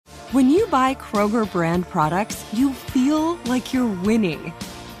When you buy Kroger brand products, you feel like you're winning.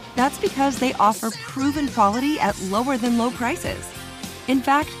 That's because they offer proven quality at lower than low prices. In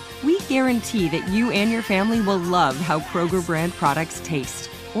fact, we guarantee that you and your family will love how Kroger brand products taste,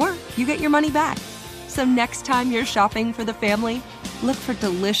 or you get your money back. So next time you're shopping for the family, look for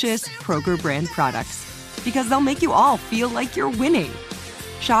delicious Kroger brand products, because they'll make you all feel like you're winning.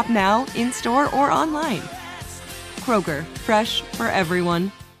 Shop now, in-store, or online. Kroger, fresh for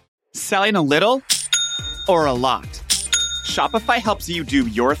everyone. Selling a little or a lot? Shopify helps you do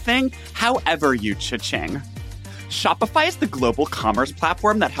your thing however you cha-ching. Shopify is the global commerce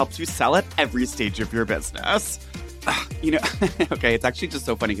platform that helps you sell at every stage of your business. Okay, it's actually just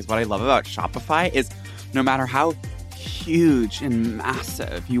so funny because what I love about Shopify is no matter how huge and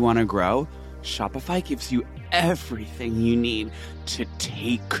massive you want to grow, Shopify gives you everything you need to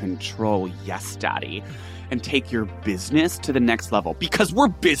take control, yes, daddy, and take your business to the next level because we're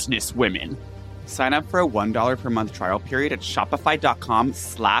business women. Sign up for a $1 per month trial period at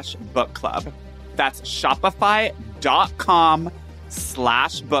shopify.com/book club. That's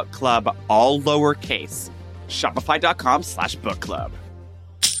shopify.com/book club, all lowercase. Shopify.com/book club.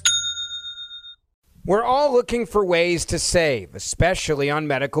 We're all looking for ways to save, especially on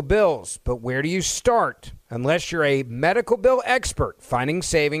medical bills. But where do you start? Unless you're a medical bill expert, finding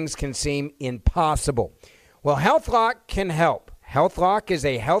savings can seem impossible. Well, HealthLock can help. HealthLock is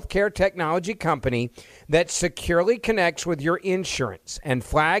a healthcare technology company that securely connects with your insurance and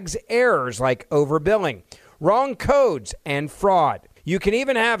flags errors like overbilling, wrong codes, and fraud. You can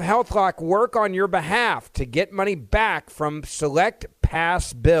even have HealthLock work on your behalf to get money back from select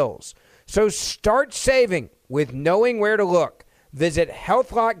past bills. So start saving with knowing where to look. Visit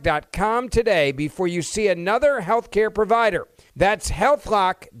healthlock.com today before you see another healthcare provider. That's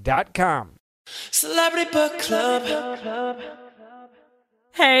healthlock.com. Celebrity Book Club.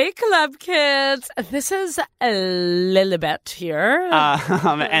 Hey, Club Kids. This is Lilibet here.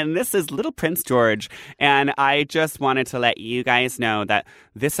 And this is Little Prince George. And I just wanted to let you guys know that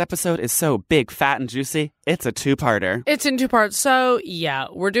this episode is so big, fat, and juicy. It's a two-parter. It's in two parts. So, yeah,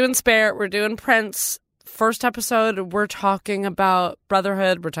 we're doing Spare. We're doing Prince. First episode, we're talking about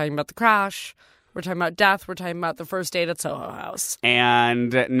brotherhood. We're talking about the crash. We're talking about death. We're talking about the first date at Soho House.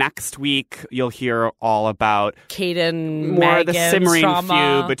 And next week, you'll hear all about Kate and more Meghan of the simmering drama.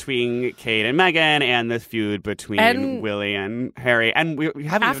 feud between Kate and Meghan and the feud between Willie and Harry. And we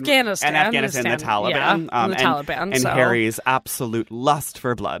haven't Afghanistan. the Taliban. Yeah, the Taliban. And Harry's absolute lust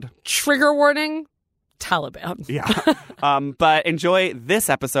for blood. Trigger warning. Taliban. Yeah. But enjoy this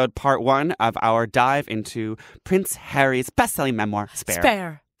episode, part one of our dive into Prince Harry's best-selling memoir,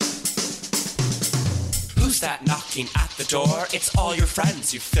 Spare. Who's that knocking at the door? It's all your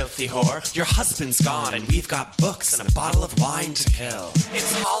friends, you filthy whore. Your husband's gone and we've got books and a bottle of wine to kill.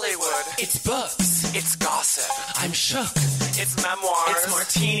 It's Hollywood. It's books. It's gossip. I'm shook. It's memoirs. It's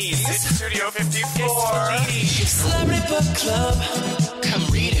martinis. It's Studio 54. It's Celebrity Book Club. Come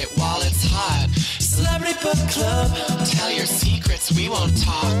read it while it's hot. Celebrity Book Club. Tell your secrets, we won't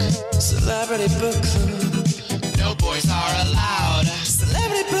talk. Celebrity Book Club. No boys are allowed.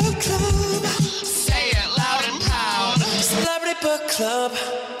 Celebrity Book Club. Say it loud and proud. Celebrity Book Club.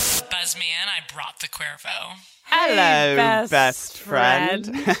 Buzz me in, I brought the Cuervo. Hello, Hey, best friend.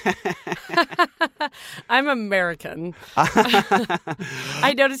 I'm American.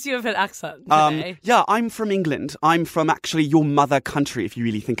 I noticed you have an accent today. Yeah, I'm from England. I'm from actually your mother country, if you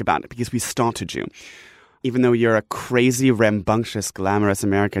really think about it, because we started you. Even though you're a crazy, rambunctious, glamorous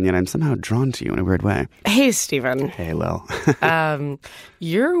American, yet I'm somehow drawn to you in a weird way. Hey, Stephen. Hey, Lil.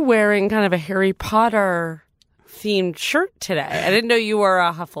 You're wearing kind of a Harry Potter themed shirt today. I didn't know you were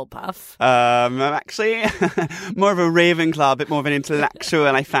a Hufflepuff. I'm actually more of a Ravenclaw, a bit more of an intellectual,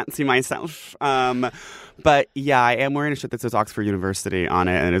 and I fancy myself. But yeah, I am wearing a shirt that says Oxford University on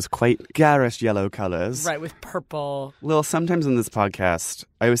it, and it's quite garish yellow colors. Right, with purple. Lil, sometimes in this podcast,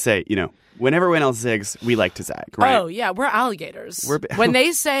 I always say, when everyone else zigs, we like to zag, right? Oh, yeah, we're alligators. When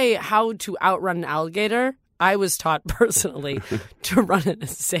they say how to outrun an alligator, I was taught personally to run in a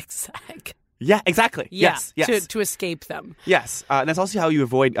zigzag. Yeah, exactly. Yeah, Yes. To escape them. Yes, and that's also how you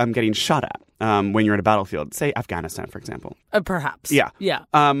avoid getting shot at when you're in a battlefield. Say Afghanistan, for example. Perhaps. Yeah. Yeah.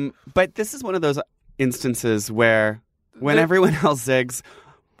 But this is one of those instances where when everyone else zigs,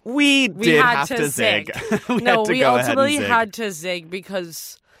 we did have to zig. we ultimately had to zig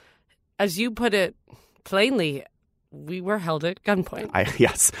because, as you put it plainly, we were held at gunpoint.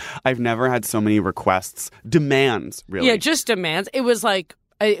 Yes. I've never had so many demands, really. Yeah, just demands. It was like,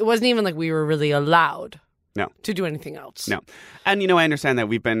 it wasn't even like we were really allowed. No. to do anything else. No. And, I understand that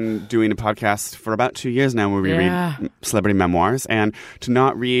we've been doing a podcast for about 2 years now where we read celebrity memoirs, and to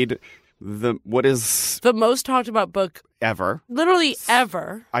not read what is the most talked about book ever. Literally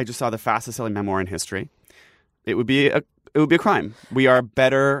ever. I just saw the fastest selling memoir in history. It would be a crime. We are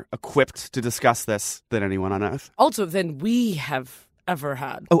better equipped to discuss this than anyone on earth. Also, than we have ever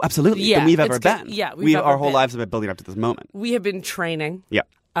had. Oh, absolutely. Yeah, than we've ever it's been. good. Yeah, our whole lives have been building up to this moment. We have been training. Yeah.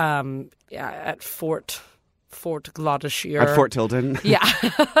 At Fort Gloucestershire. At Fort Tilden. Yeah.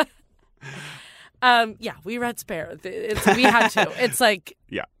 We read Spare. We had to. It's like...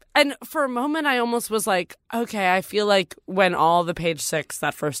 Yeah. And for a moment, I almost was like, okay, I feel like when all the Page Six,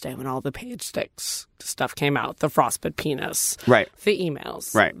 that first day when all the Page Six stuff came out, the frostbite penis, right, the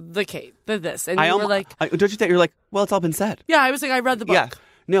emails, right, the Kate, the this, and you were like, don't you think you're like, well, it's all been said? Yeah, I was like, I read the book. Yeah.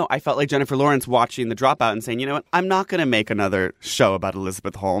 No, I felt like Jennifer Lawrence watching The Dropout and saying, you know what, I'm not going to make another show about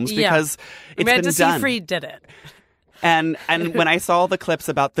Elizabeth Holmes because it's been done. Seyfried did it. And when I saw the clips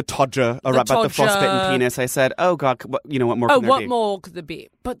about the Todger, about the frostbitten penis, I said, "Oh God, what more? Can there what be? more could there be?"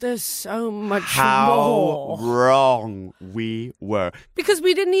 But there's so much How more. wrong we were, because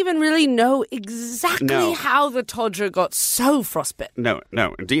we didn't even really know exactly how the Todger got so frostbitten.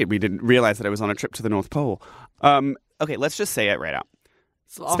 No, indeed, we didn't realize that it was on a trip to the North Pole. Okay, let's just say it right out.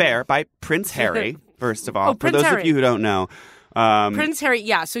 Spare by Prince Harry. First of all, for those of you who don't know. Prince Harry,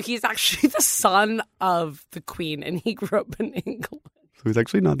 so he's actually the son of the Queen, and he grew up in England. So he's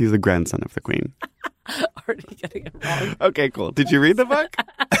actually not, he's the grandson of the Queen. Already getting it wrong. Okay, cool. Did you read the book?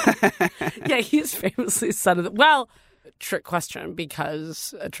 Yeah, he's famously son of the... Well, trick question,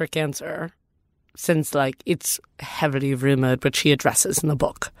 because a trick answer, since, it's heavily rumored, which he addresses in the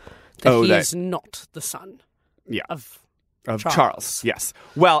book, that he is not the son of Charles. Yes.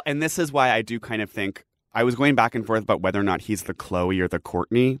 Well, and this is why I do kind of think I was going back and forth about whether or not he's the Chloe or the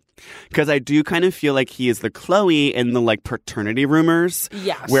Courtney, because I do kind of feel like he is the Chloe in the paternity rumors.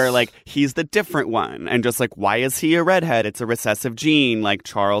 Yes. Where he's the different one, and just why is he a redhead? It's a recessive gene.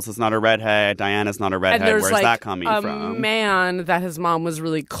 Charles is not a redhead, Diana's not a redhead. And there's where's that coming from? A man that his mom was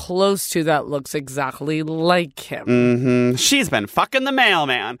really close to that looks exactly like him. Mm-hmm. She's been fucking the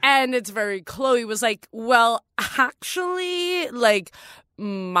mailman. And it's very Chloe was like, well, actually,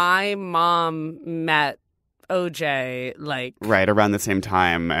 my mom met OJ right around the same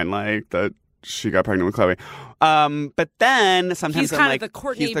time, and she got pregnant with Chloe. But then sometimes he's kind of the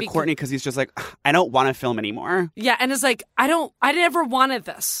Courtney. He's the Courtney because he's just I don't want to film anymore. Yeah, and it's I never wanted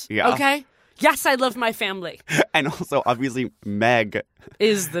this. Yeah. Okay. Yes, I love my family. And also, obviously, Meg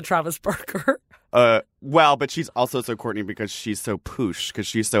is the Travis Barker. Well, but she's also so Courtney because she's so poosh, because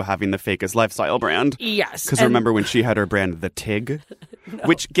she's so having the fakest lifestyle brand. Yes. Because remember when she had her brand, The Tig,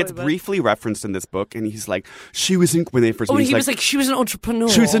 which gets briefly referenced in this book, and he's like, she was in, when they first meet, he was like, she was an entrepreneur.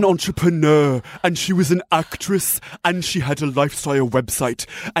 She was an entrepreneur, and she was an actress, and she had a lifestyle website,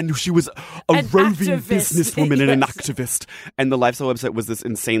 and she was a roving businesswoman and an activist. And the lifestyle website was this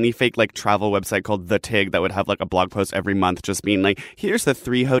insanely fake, travel website called The Tig that would have, a blog post every month just being here's the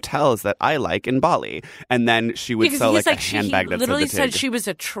 3 hotels that I like in Bali. And then she would sell a handbag that literally said The Tig. said she was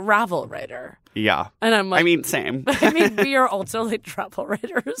a travel writer. Yeah. And I'm like... I mean, same. We are also travel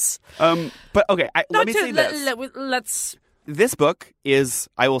writers. But okay, let me say this. Let's... This book is,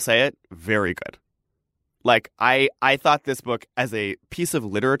 I will say it, very good. I thought this book as a piece of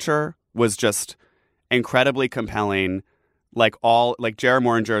literature was just incredibly compelling. J.R.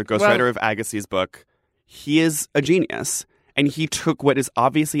 Mooringer, ghostwriter of Agassi's book, he is a genius. And he took what is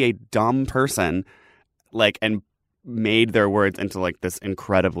obviously a dumb person, and made their words into this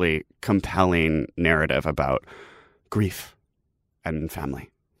incredibly compelling narrative about grief and family.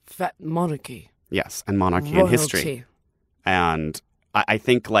 Monarchy. Yes, and monarchy Royalty. and history. And I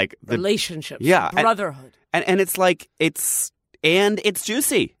think the relationships, brotherhood. And it's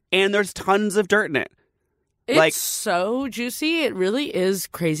juicy. And there's tons of dirt in it. It's so juicy. It really is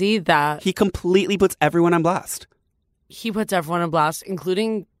crazy that he completely puts everyone on blast. He puts everyone on blast,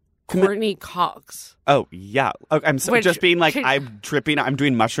 including Courtney Cox. Oh, yeah. I'm just being I'm tripping. I'm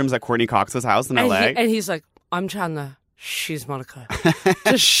doing mushrooms at Courtney Cox's house in LA. And he's like, I'm Chandler. She's Monica.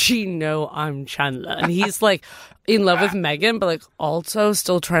 Does she know I'm Chandler? And he's in love with Megan, but also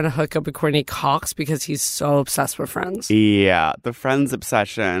still trying to hook up with Courtney Cox because he's so obsessed with Friends. Yeah, the Friends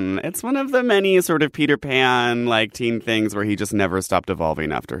obsession. It's one of the many sort of Peter Pan teen things where he just never stopped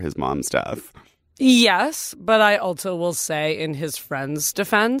evolving after his mom's death. Yes, but I also will say in his Friends'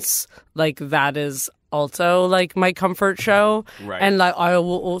 defense, that is also my comfort show. Right. And I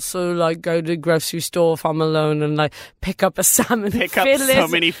will also go to the grocery store if I'm alone and pick up a salmon Pick up so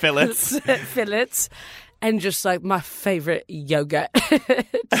many fillets. fillets. and just like my favorite yoga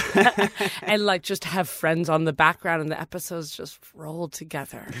and like just have friends on the background and the episodes just roll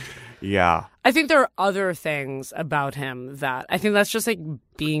together. Yeah. I think there are other things about him that I think that's just like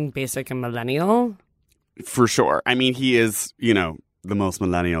being basic and millennial. For sure. I mean, he is, the most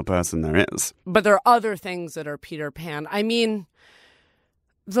millennial person there is. But there are other things that are Peter Pan. I mean,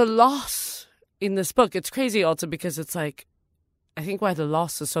 the loss in this book, it's crazy also because it's like, I think why the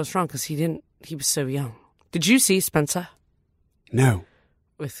loss is so strong because he was so young. Did you see Spencer? No.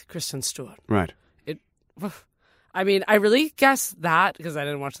 With Kristen Stewart. Right. I mean, I really guess that, because I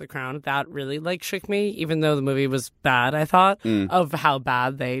didn't watch The Crown, that really like shook me, even though the movie was bad, I thought, of how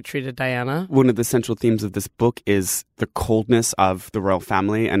bad they treated Diana. One of the central themes of this book is the coldness of the royal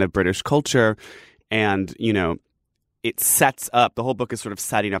family and of British culture. And, it sets up, the whole book is sort of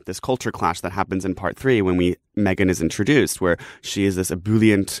setting up this culture clash that happens in part 3 when Meghan is introduced, where she is this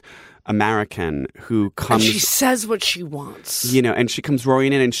ebullient American who comes... And she says what she wants. And she comes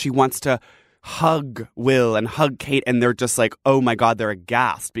roaring in and she wants to hug Will and hug Kate, and they're just like, oh my God, they're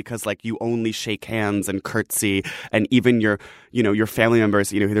aghast because like you only shake hands and curtsy, and even your family members,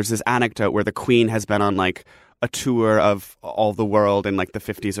 there's this anecdote where the Queen has been on like a tour of all the world in like the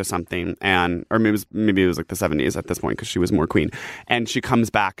 50s or something, or maybe it was like the 70s at this point because she was more queen, and she comes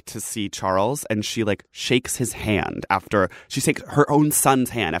back to see Charles and she like shakes his hand after she shakes her own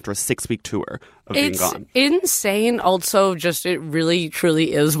son's hand after a 6-week tour of being gone. It's insane. Also, just it really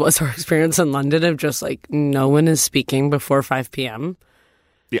truly was our experience in London of just like no one is speaking before 5 p.m.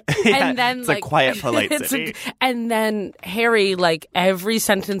 Yeah. And then it's like quiet, polite city. And then Harry, like every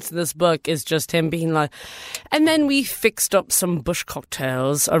sentence in this book is just him being like, and then we fixed up some bush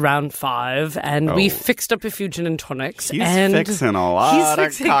cocktails around 5, and we fixed up a few gin and tonics. He's and fixing a lot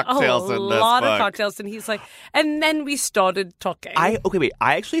of cocktails in this book. A lot of cocktails, and he's like, and then we started talking. I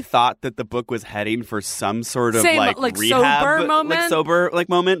actually thought that the book was heading for some sort of like rehab, sober moment,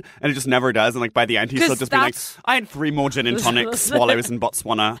 moment, and it just never does. And like by the end, he's still just being like, I had 3 more gin and tonics while I was in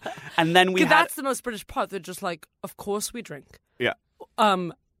Botswana. And then that's the most British part. They're just like, of course we drink. Yeah.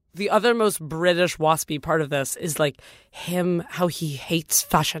 The other most British waspy part of this is like him, how he hates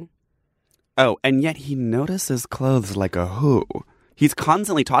fashion. Oh, and yet he notices clothes like a who. He's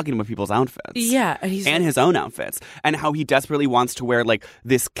constantly talking about people's outfits. Yeah. And his own outfits. And how he desperately wants to wear like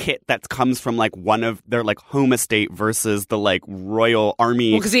this kit that comes from like one of their like home estate versus the like royal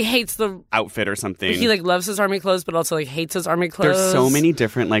army. Because he hates the outfit or something. He like loves his army clothes, but also like hates his army clothes. There's so many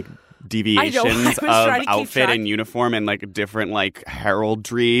different like deviations of outfit and uniform and like different like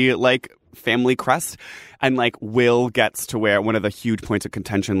heraldry like family crest. And like Will gets to wear, one of the huge points of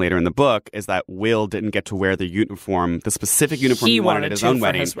contention later in the book is that Will didn't get to wear the uniform, the specific uniform he wanted at his own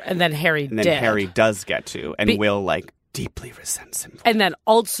wedding. And then Harry did. And then Harry does get to. And Will like deeply resents him. And then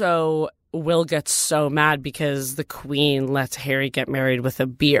also Will gets so mad because the Queen lets Harry get married with a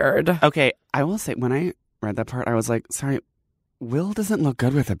beard. Okay, I will say, when I read that part, I was like, sorry, Will doesn't look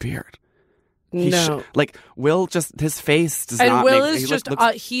good with a beard. No. Will just, his face does and not Will make... is just,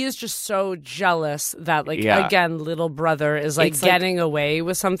 he is just so jealous that, like, Yeah. again, little brother is, like, getting away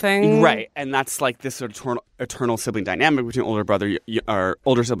with something. Right, and that's, like, this sort of eternal sibling dynamic between older brother, or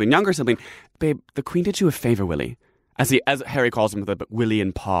older sibling, younger sibling. Babe, the Queen did you a favor, Willie. As Harry calls him, but Willie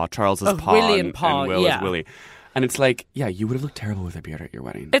and Pa, Charles is Pa, Willie and Pa, Will yeah. is Willie. And it's like, yeah, you would have looked terrible with a beard at your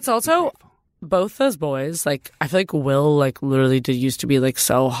wedding. It's also... both those boys, like, I feel like Will, like, literally did used to be, like,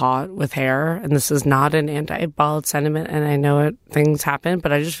 so hot with hair. And this is not an anti-bald sentiment, and I know things happen,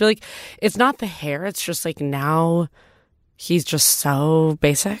 but I just feel like it's not the hair. It's just, like, now he's just so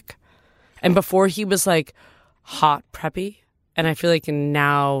basic. And before he was, like, hot preppy. And I feel like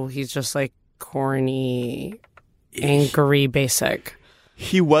now he's just, like, corny, angry, basic.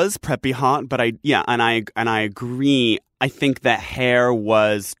 He was preppy hot, but I agree. I think that hair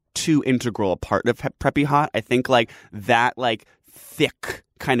was too integral a part of preppy hot. I think like that like thick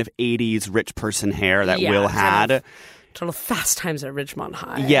kind of 80s rich person hair that Will had. Total Fast Times at Ridgemont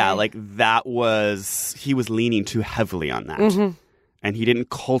High. Yeah, like that was, he was leaning too heavily on that. Mm-hmm. And he didn't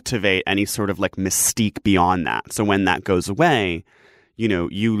cultivate any sort of like mystique beyond that. So when that goes away,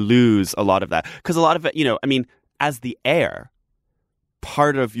 you lose a lot of that. Because a lot of it, I mean, as the heir,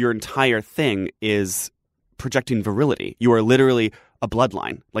 part of your entire thing is projecting virility. You are literally a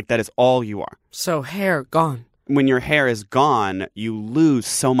bloodline. Like, that is all you are. So hair gone. When your hair is gone, you lose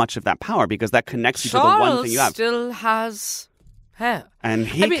so much of that power because that connects you to the one thing you have. Still has hair. And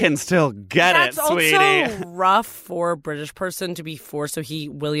he can still get it, sweetie. That's also rough for a British person to be forced. So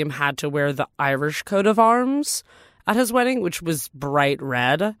William had to wear the Irish coat of arms at his wedding, which was bright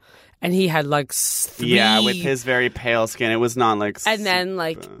red. And he had like three... Yeah, with his very pale skin. It was not like... And then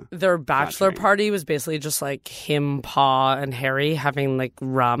like their bachelor party was basically just like him, Pa, and Harry having like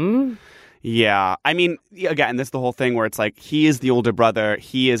rum. Yeah. I mean, again, this is the whole thing where it's like he is the older brother.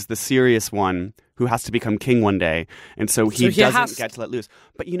 He is the serious one who has to become king one day. And so he doesn't get to let loose.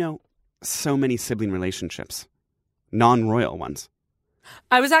 But, you know, so many sibling relationships, non-royal ones.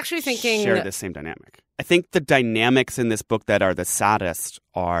 I was actually thinking... Share the same dynamic. I think the dynamics in this book that are the saddest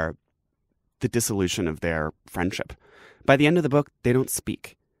are the dissolution of their friendship. By the end of the book, they don't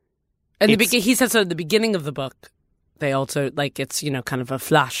speak. And he said so at the beginning of the book. They also, like, it's, you know, kind of a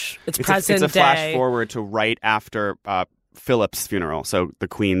flash. It's present day. It's a flash forward to right after Philip's funeral. So the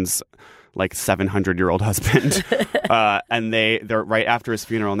Queen's, like, 700-year-old husband. And they're right after his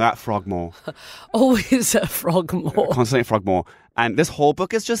funeral. And they're at Frogmore. Always at Frogmore. Constantly at Frogmore. And this whole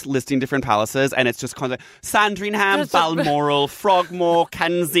book is just listing different palaces, and it's just constantly Sandringham, Balmoral, Frogmore,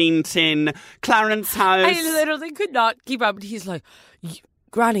 Kensington, Clarence House. I literally could not keep up. He's like,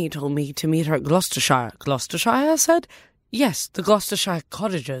 Granny told me to meet her at Gloucestershire. Gloucestershire, I said? Yes, the Gloucestershire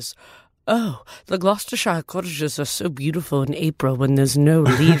cottages. Oh, the Gloucestershire cottages are so beautiful in April when there's no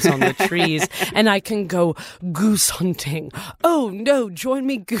leaves on the trees and I can go goose hunting. Oh, no, join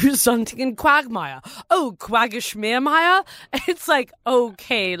me goose hunting in Quagmire. Oh, Quagishmeremeyer? It's like,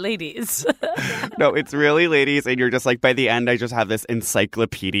 okay, ladies. No, it's really ladies, and you're just like, by the end, I just have this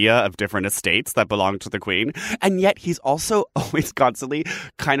encyclopedia of different estates that belong to the Queen. And yet he's also always constantly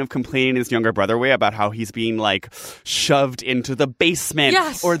kind of complaining his younger brother way about how he's being, like, shoved into the basement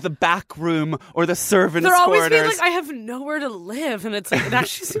or the back room or the servants' They're always quarters. being like, I have nowhere to live, and it's like it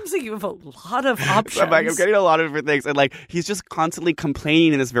actually seems like you have a lot of options. I'm getting a lot of different things, and like he's just constantly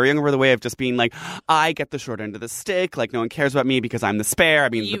complaining in this very young brother way of just being like, I get the short end of the stick, like no one cares about me because I'm the spare. I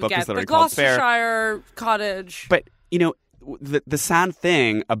mean, the book is literally called Spare. You get the Gloucestershire cottage. But you know, the sad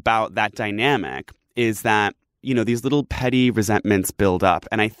thing about that dynamic is that, you know, these little petty resentments build up,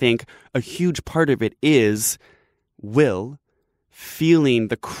 and I think a huge part of it is Will feeling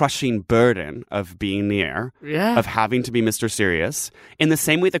the crushing burden of being the heir, of having to be Mr. Serious, in the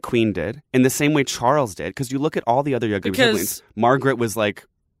same way the Queen did, in the same way Charles did, because you look at all the other younger siblings. Margaret was like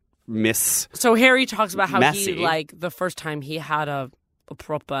Miss So Harry talks about how messy. he, like, the first time he had a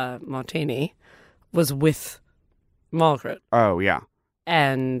proper martini was with Margaret. Oh, yeah.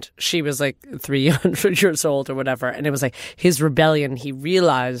 And she was like 300 years old or whatever. And it was like his rebellion. He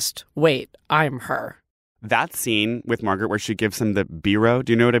realized, wait, I'm her. That scene with Margaret where she gives him the biro.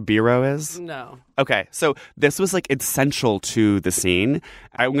 Do you know what a biro is? No. Okay, so this was like essential to the scene.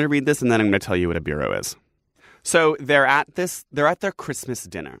 I'm going to read this and then I'm going to tell you what a biro is. So they're at their Christmas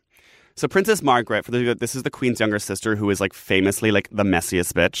dinner. So Princess Margaret, this is the Queen's younger sister who is like famously like the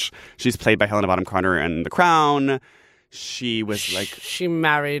messiest bitch. She's played by Helena Bonham Carter in The Crown. She was like... She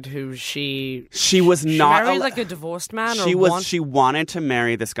married who she... She was not... She married like a divorced man? She wanted to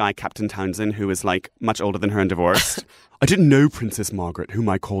marry this guy, Captain Townsend, who is like much older than her and divorced. I didn't know Princess Margaret, whom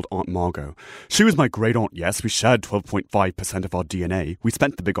I called Aunt Margot. She was my great-aunt, yes. We shared 12.5% of our DNA. We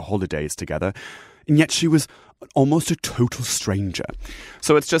spent the bigger holidays together. And yet she was almost a total stranger.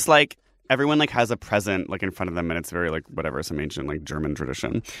 So it's just like... Everyone like has a present like in front of them, and it's very like whatever, some ancient like German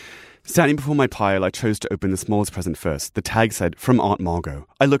tradition. Standing before my pile, I chose to open the smallest present first. The tag said, "From Aunt Margot."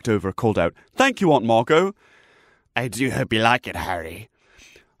 I looked over, called out, "Thank you, Aunt Margot." "I do hope you like it, Harry."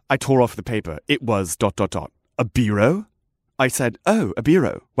 I tore off the paper. It was ... A biro? I said, "Oh, a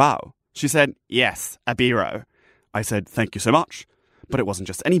biro. Wow." She said, "Yes, a biro." I said, "Thank you so much." But it wasn't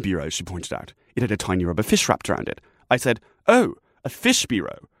just any biro, she pointed out. It had a tiny rubber fish wrapped around it. I said, "Oh, a fish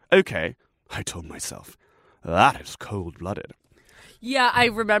biro. Okay." I told myself, that is cold-blooded. Yeah, I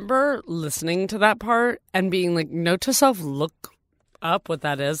remember listening to that part and being like, note to self, look up what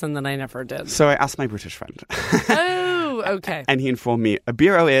that is, and then I never did. So I asked my British friend. Oh, okay. And he informed me, a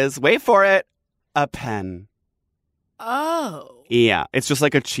biro is, wait for it, a pen. Oh. Yeah, it's just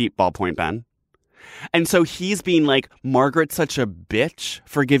like a cheap ballpoint pen. And so he's being like, Margaret's such a bitch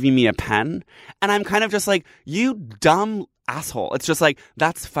for giving me a pen. And I'm kind of just like, you dumb asshole. It's just like,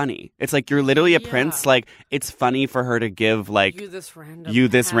 that's funny. It's like, you're literally a prince. Like, it's funny for her to give like you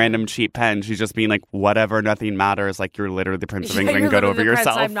this random cheap pen. She's just being like, whatever, nothing matters. Like, you're literally the Prince of England. Get over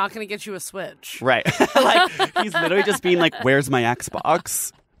yourself. I'm not going to get you a Switch. Right. Like, he's literally just being like, where's my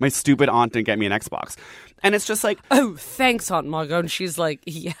Xbox? My stupid aunt didn't get me an Xbox. And it's just like, oh, thanks, Aunt Margot. And she's like,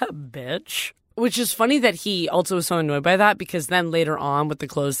 yeah, bitch. Which is funny that he also was so annoyed by that, because then later on with the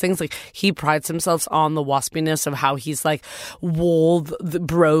clothes things, like he prides himself on the waspiness of how he's like wore the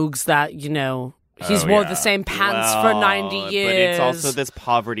brogues that, you know, He's wore the same pants for 90 years. But it's also this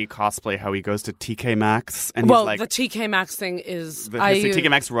poverty cosplay, how he goes to TK Maxx. And well, he's like, the TK Maxx thing is... the TK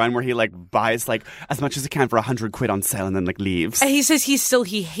Maxx run where he like buys like as much as he can for 100 quid on sale and then like leaves. And he says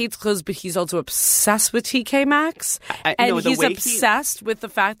he hates clothes, but he's also obsessed with TK Maxx. And he's obsessed with the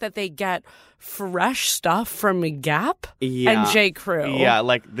fact that they get fresh stuff from Gap and J. Crew. Yeah,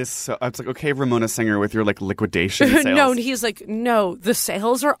 like this. It's like, okay, Ramona Singer with your like liquidation sales. No, and he's like, no, the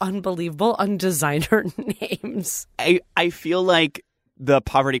sales are unbelievable on designer names. I feel like the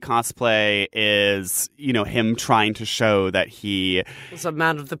poverty cosplay is, you know, him trying to show that he is a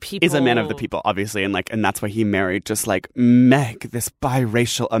man of the people. Is a man of the people, obviously, and that's why he married just like Meg, this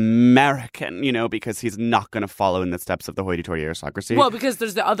biracial American, you know, because he's not going to follow in the steps of the hoity-toity aristocracy. Well, because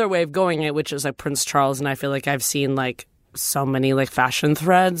there's the other way of going it, which is like Prince Charles, and I feel like I've seen like so many like fashion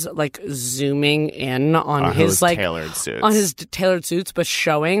threads like zooming in on his like tailored suits. On his tailored suits, but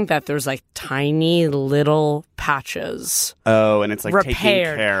showing that there's like tiny little patches. Oh, and it's like repaired.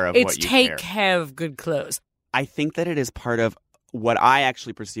 Taking care of it's what you take care of good clothes. I think that it is part of what I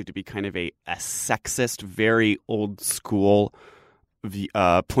actually perceive to be kind of a sexist, very old school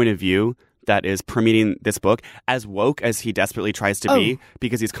point of view that is permeating this book, as woke as he desperately tries to be,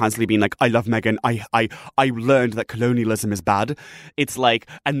 because he's constantly being like, I love Meghan, I learned that colonialism is bad. It's like,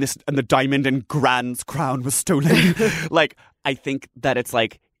 and the diamond in Grand's crown was stolen. Like, I think that it's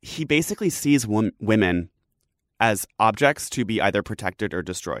like, he basically sees women as objects to be either protected or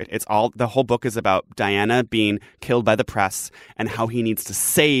destroyed. The whole book is about Diana being killed by the press and how he needs to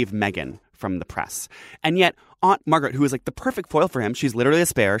save Meghan from the press. And yet, Aunt Margaret, who is like the perfect foil for him, she's literally a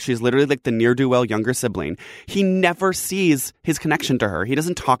spare. She's literally like the ne'er-do-well younger sibling. He never sees his connection to her. He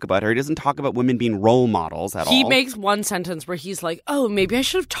doesn't talk about her. He doesn't talk about women being role models at all. He makes one sentence where he's like, oh, maybe I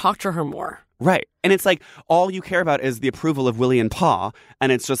should have talked to her more. Right. And it's like, all you care about is the approval of Willie and Pa.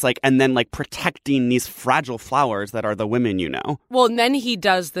 And it's just like, and then like protecting these fragile flowers that are the women you know. Well, and then he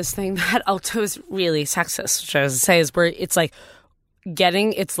does this thing that also is really sexist, which I was say is where it's like,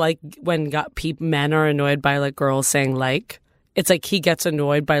 it's like when men are annoyed by like girls saying like, it's like he gets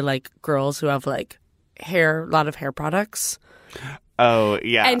annoyed by like girls who have like a lot of hair products. Oh,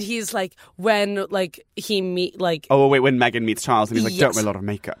 yeah. And he's like, when like he when Meghan meets Charles and he's like, don't wear a lot of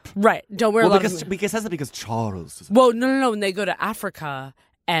makeup. Right. Don't wear a lot of makeup. Because Charles. Well, no. And they go to Africa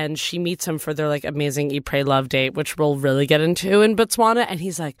and she meets him for their like amazing Eat, Pray, Love date, which we'll really get into in Botswana. And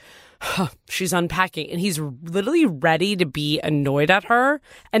he's like, she's unpacking, and he's literally ready to be annoyed at her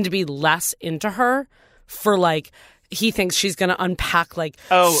and to be less into her for like, he thinks she's going to unpack like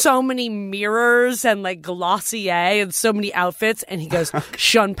so many mirrors and like Glossier and so many outfits. And he goes,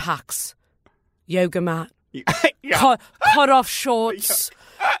 she unpacks yoga mat, cut off shorts,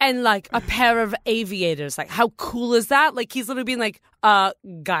 and like a pair of aviators. Like, how cool is that? Like, he's literally being like,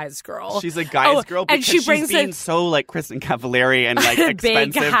 guy's girl. She's a guy's girl because and she's being so like Kristen Cavallari and like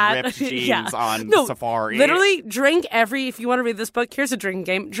expensive ripped jeans on Safari. Literally, if you want to read this book, here's a drinking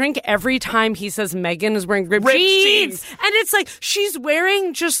game. Drink every time he says Meghan is wearing ripped jeans. And it's like, she's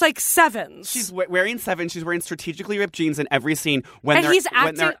wearing just like sevens. She's wearing sevens. She's wearing strategically ripped jeans in every scene when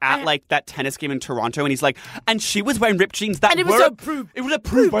they're at like that tennis game in Toronto, and he's like, and she was wearing ripped jeans it was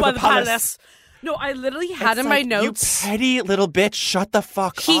approved by the palace. No, I literally had in my notes. You petty little bitch, shut the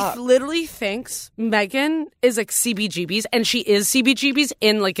fuck up. He literally thinks Meghan is like CBGB's, and she is CBGB's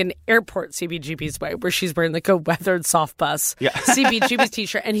in like an airport CBGB's way, where she's wearing like a weathered soft bus CBGB's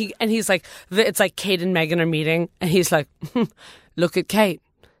t-shirt, and he's like, it's like Kate and Meghan are meeting, and he's like, look at Kate,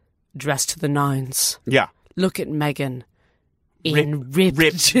 dressed to the nines. Yeah. Look at Meghan. In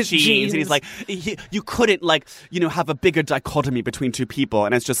ripped jeans. And he's like, you couldn't like, you know, have a bigger dichotomy between two people.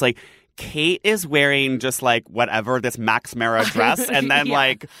 And it's just like, Kate is wearing just like whatever, this Max Mara dress, and then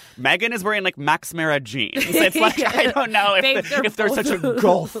like Meghan is wearing like Max Mara jeans. It's like, I don't know if there's such a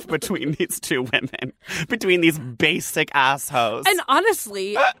gulf between these two women, between these basic assholes. And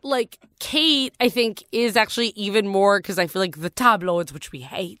honestly, like Kate, I think, is actually even more, because I feel like the tabloids, which we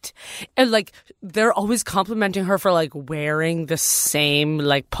hate, and like they're always complimenting her for like wearing the same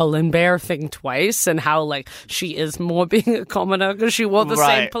like Pull&Bear thing twice, and how like she is more being a commoner because she wore the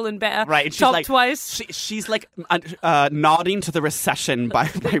same Pull&Bear top like, twice. She's like nodding to the recession by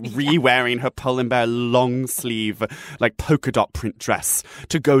re-wearing her Pull&Bear long sleeve like polka dot print dress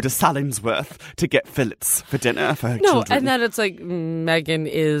to go to Salinsworth to get fillets for dinner for her children. And then it's like Meghan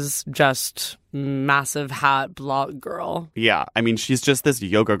is just massive hat blog girl. Yeah, I mean, she's just this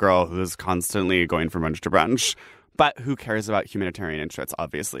yoga girl who's constantly going from brunch to brunch. But who cares about humanitarian interests,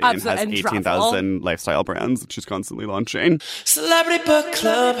 obviously, and has 18,000 lifestyle brands that she's constantly launching. Celebrity Book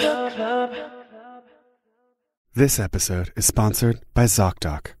Club. This episode is sponsored by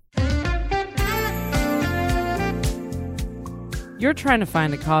ZocDoc. you're trying to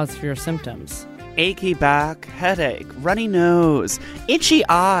find a cause for your symptoms. Achy back, headache, runny nose, itchy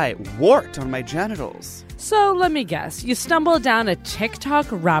eye, wart on my genitals. So let me guess, you stumbled down a TikTok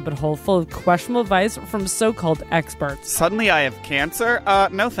rabbit hole full of questionable advice from so-called experts. Suddenly I have cancer?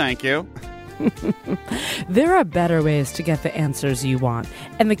 No thank you. There are better ways to get the answers you want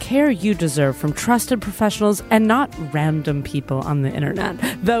and the care you deserve from trusted professionals and not random people on the internet.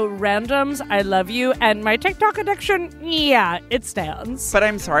 Though randoms, I love you, and my TikTok addiction, yeah, it stands. But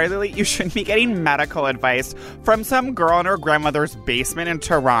I'm sorry, Lily, you shouldn't be getting medical advice from some girl in her grandmother's basement in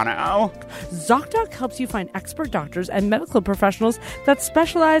Toronto. ZocDoc helps you find expert doctors and medical professionals that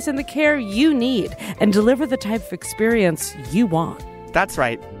specialize in the care you need and deliver the type of experience you want. That's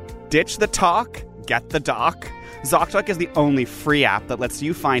right. Ditch the talk, get the doc. ZocDoc is the only free app that lets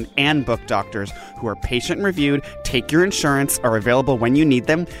you find and book doctors who are patient-reviewed, take your insurance, are available when you need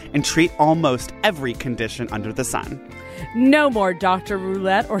them, and treat almost every condition under the sun. No more doctor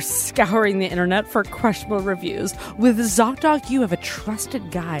roulette or scouring the internet for questionable reviews. With ZocDoc, you have a trusted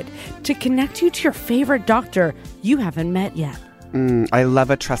guide to connect you to your favorite doctor you haven't met yet. I love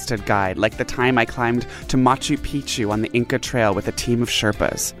a trusted guide, like the time I climbed to Machu Picchu on the Inca Trail with a team of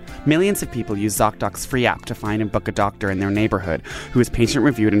Sherpas. Millions of people use ZocDoc's free app to find and book a doctor in their neighborhood who is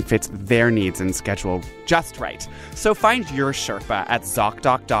patient-reviewed and fits their needs and schedule just right. So find your Sherpa at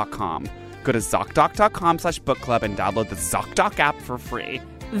ZocDoc.com. Go to ZocDoc.com/book club and download the ZocDoc app for free.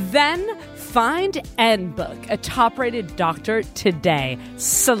 Then find and book a top-rated doctor today.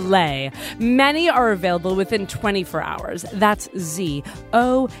 Slay. Many are available within 24 hours. That's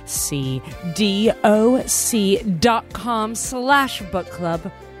ZocDoc.com/book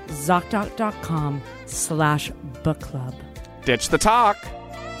club. ZocDoc.com/book club. Ditch the talk.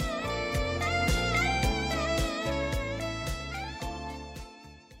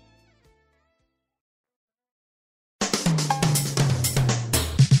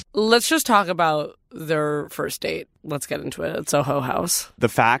 Let's just talk about their first date. Let's get into it at Soho House. The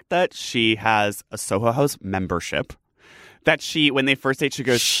fact that she has a Soho House membership, that she, when they first date, she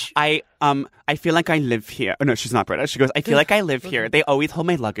goes, I feel like I live here. Oh, no, she's not British. She goes, I feel like I live here. They always hold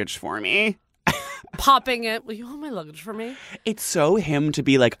my luggage for me. Popping it. Will you hold my luggage for me? It's so him to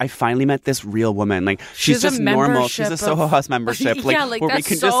be like, I finally met this real woman. Like, she's just normal. She's a Soho House membership. Yeah, like where that's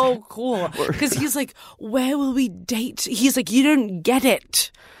we can so just... cool. Because he's like, where will we date? He's like, you don't get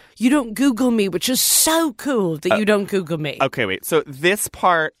it. You don't Google me, which is so cool that you don't Google me. Okay, wait. So this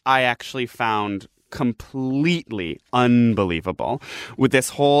part I actually found completely unbelievable with this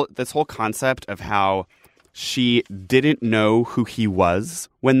whole concept of how she didn't know who he was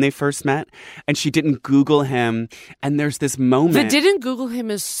when they first met, and she didn't Google him. And there's this moment. The didn't Google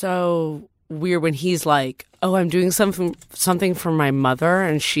him is so weird when he's like, oh, I'm doing something for my mother,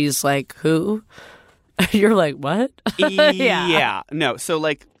 and she's like, who? You're like, what? Yeah. No, so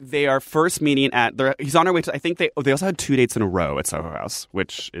like they are first meeting he's on her way to, I think they also had 2 dates in a row at Soho House,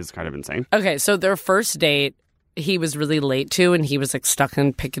 which is kind of insane. Okay, so their first date, he was really late to, and he was like stuck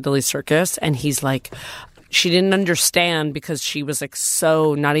in Piccadilly Circus, and he's like, she didn't understand because she was like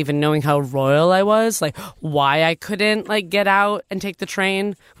so not even knowing how royal I was, like why I couldn't like get out and take the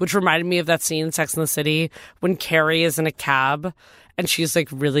train, which reminded me of that scene in Sex and the City when Carrie is in a cab and she's like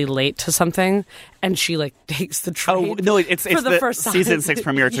really late to something, and she like takes the train. Oh no, it's the first time. season 6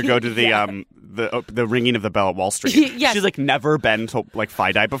 premiere to go to the ringing of the bell at Wall Street. Yes. She's like never been to like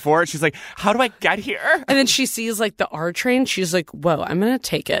FiDi before. She's like, how do I get here? And then she sees like the R train. She's like, whoa, I'm gonna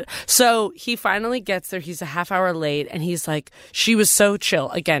take it. So he finally gets there. He's a half hour late, and he's like, she was so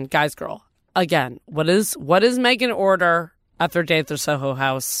chill. Again, guy's girl. Again, what is Megan order at their date at their Soho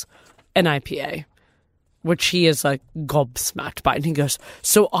House? An IPA. Which he is like gobsmacked by. And he goes,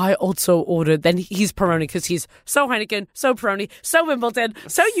 so I also ordered. Then he's Peroni because he's so Heineken, so Peroni, so Wimbledon,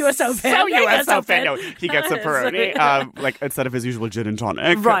 so US Open. So US Open. No, he gets a Peroni, like instead of his usual gin and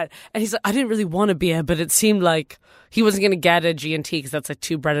tonic. Right. And he's like, I didn't really want a beer, but it seemed like he wasn't going to get a G&T because that's like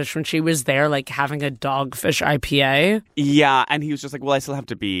too British when she was there, like having a Dogfish IPA. Yeah. And he was just like, well, I still have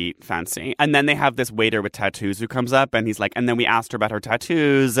to be fancy. And then they have this waiter with tattoos who comes up, and he's like, and then we asked her about her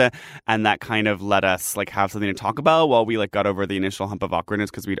tattoos, and that kind of let us like have something to talk about while we like got over the initial hump of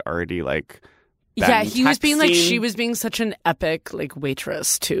awkwardness because we'd already like yeah, he was being like, she was being such an epic like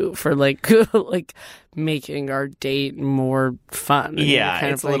waitress too for like like making our date more fun. Yeah,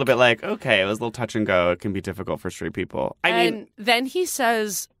 it's a little bit like, okay, it was a little touch and go. It can be difficult for straight people. I mean, then he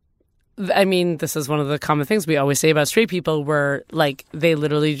says, I mean, this is one of the common things we always say about straight people, where like they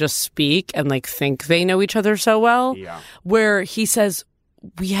literally just speak and like think they know each other so well. Yeah. Where he says,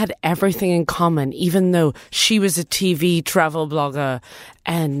 we had everything in common, even though she was a TV travel blogger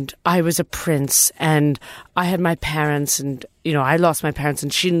and I was a prince and I had my parents and, you know, I lost my parents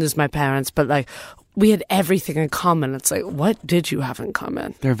and she didn't lose my parents, but like we had everything in common. It's like, what did you have in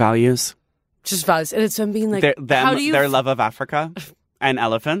common? Their values. Just values. And it's them being like, their love of Africa and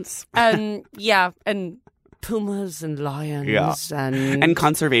elephants. And and pumas and lions and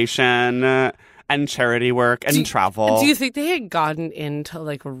conservation and charity work and travel. Do you think they had gotten into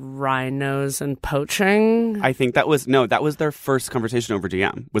like rhinos and poaching? I think that was their first conversation over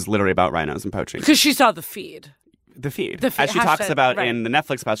DM was literally about rhinos and poaching. Because she saw the feed. As she talks about in the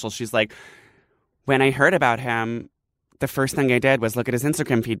Netflix special, she's like, when I heard about him, the first thing I did was look at his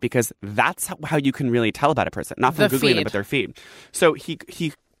Instagram feed because that's how you can really tell about a person, not from Googling them, but their feed. So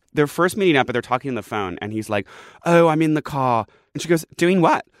they're first meeting up, but they're talking on the phone, and he's like, oh, I'm in the car. And she goes, doing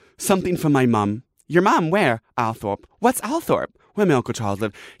what? Something for my mum. Your mum? Where? Althorpe. What's Althorpe? Where my Uncle Charles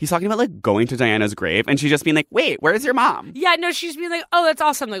lived. He's talking about like going to Diana's grave, and she's just being like, wait, where's your mom? Yeah, no, she's being like, oh, that's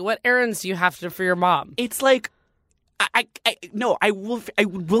awesome. Like, what errands do you have to for your mom? It's like, I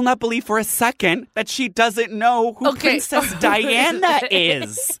will not believe for a second that she doesn't know who Princess Diana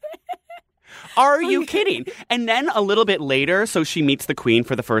is. Are you kidding? And then a little bit later, so she meets the Queen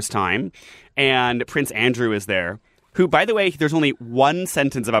for the first time, and Prince Andrew is there. Who, by the way, there's only one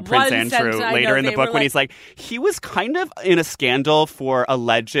sentence about Prince Andrew later in the book when he's like, he was kind of in a scandal for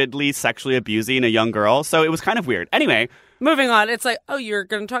allegedly sexually abusing a young girl. So it was kind of weird. Anyway. Moving on. It's like, oh, you're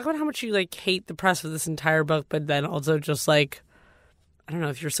going to talk about how much you like hate the press of this entire book, but then also just like, I don't know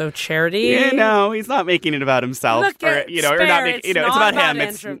if you're so charity. You know, he's not making it about himself. Look, or, you know, or not making, you know, it's about him.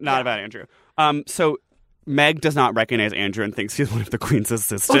 Andrew. It's not about Andrew. So Meg does not recognize Andrew and thinks he's one of the Queen's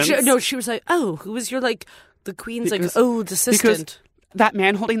assistants. She was like, oh, who was your like... The Queen's like, the assistant. Because that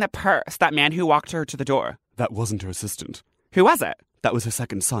man holding the purse, that man who walked her to the door, that wasn't her assistant. Who was it? That was her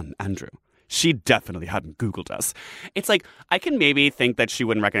second son, Andrew. She definitely hadn't Googled us. It's like, I can maybe think that she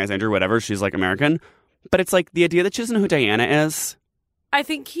wouldn't recognize Andrew, whatever, she's like American. But it's like, the idea that she doesn't know who Diana is. I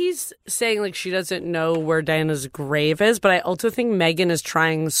think he's saying like she doesn't know where Diana's grave is, but I also think Meghan is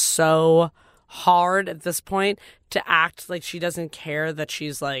trying so hard at this point to act like she doesn't care that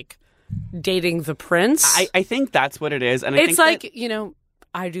she's like dating the prince. I think that's what it is. And it's like, you know,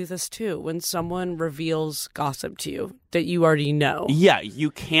 I do this too. When someone reveals gossip to you that you already know. Yeah,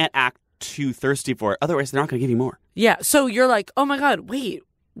 you can't act too thirsty for it. Otherwise, they're not going to give you more. Yeah, so you're like, oh my God, wait,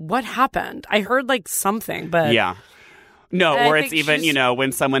 what happened? I heard like something, but... Yeah. No, or it's even, you know,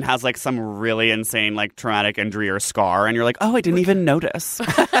 when someone has like some really insane like traumatic injury or scar and you're like, oh, I didn't even notice.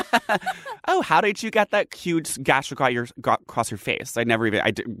 Oh, how did you get that huge gash across your face? I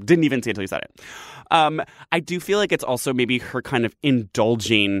didn't even see it until you said it. I do feel like it's also maybe her kind of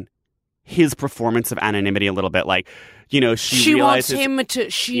indulging his performance of anonymity a little bit. Like, you know, she realizes, wants him to,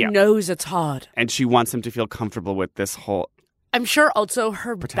 she knows it's hard. And she wants him to feel comfortable with this whole... I'm sure also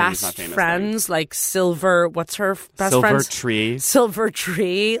her best friends, like Silver, what's her best friend? Silver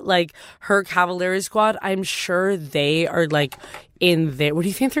Tree, like her Cavalry Squad, I'm sure they are like in there. What do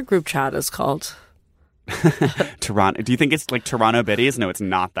you think their group chat is called? Toronto. Do you think it's like Toronto Biddies? No, it's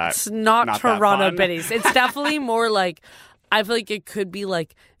not that. It's not Toronto Biddies. It's definitely more like, I feel like it could be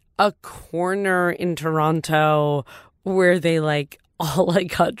like a corner in Toronto where they like all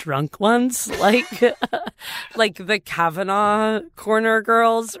like got drunk once, like like the Kavanaugh corner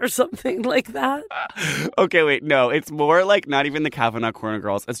girls or something like that. Okay, wait, no, it's more like not even the Kavanaugh corner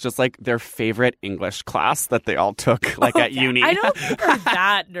girls. It's just like their favorite English class that they all took like at uni. I don't think they're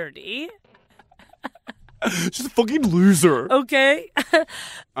that nerdy. She's a fucking loser. Okay.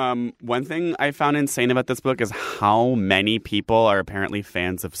 One thing I found insane about this book is how many people are apparently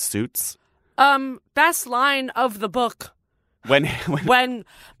fans of Suits. Best line of the book. When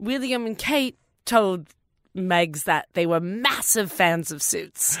William and Kate told Megs that they were massive fans of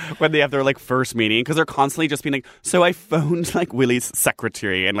Suits. When they have their like first meeting, because they're constantly just being like, so I phoned like Willie's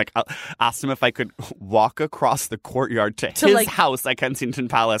secretary and like asked him if I could walk across the courtyard to his like, house at Kensington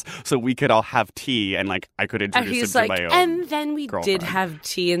Palace so we could all have tea and like I could introduce him to my own and then we girlfriend. Did have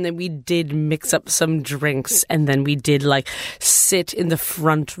tea and then we did mix up some drinks and then we did like sit in the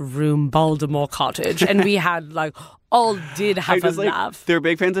front room Baltimore cottage and we had like all did have a laugh. They're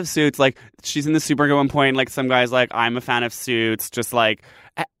big fans of Suits. Like, she's in the Supergirl at one point. Like, some guy's like, I'm a fan of Suits. Just like,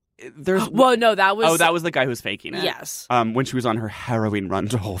 there's... Well, no, that was... Oh, that was the guy who was faking it. Yes. When she was on her heroin run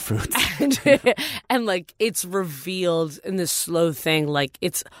to Whole Foods. and like, it's revealed in this slow thing. Like,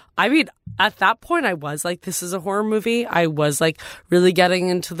 it's... I mean, at that point, I was like, this is a horror movie. I was like, really getting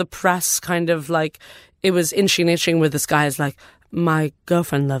into the press, kind of like... It was inching with this guy. Is like, my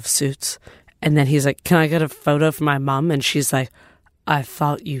girlfriend loves Suits. And then he's like, can I get a photo for my mom? And she's like, I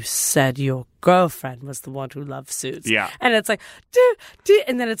thought you said your girlfriend was the one who loves suits. Yeah. And it's like,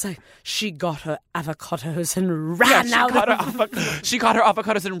 and then it's like, she got her avocados and ran she out got of she got her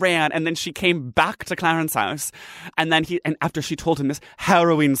avocados and ran, and then she came back to Clarence house, and then and after she told him this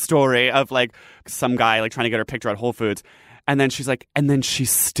harrowing story of like some guy like trying to get her picture at Whole Foods. And then she's like, and then she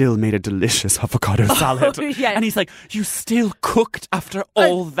still made a delicious avocado salad. Yeah. And he's like, you still cooked after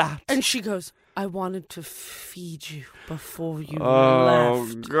all that. And she goes, I wanted to feed you before you Oh,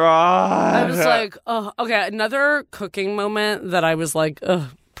 left. God. I was like, oh, okay. Another cooking moment that I was like, ugh,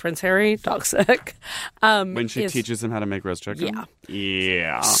 Prince Harry, toxic. When she teaches him how to make roast chicken? Yeah.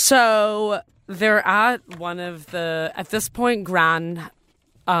 Yeah. So they're at one of the, at this point, Gran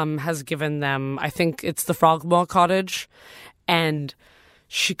has given them, I think it's the Frogmore Cottage, and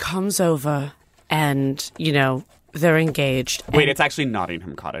she comes over and, you know, they're engaged. Wait, it's actually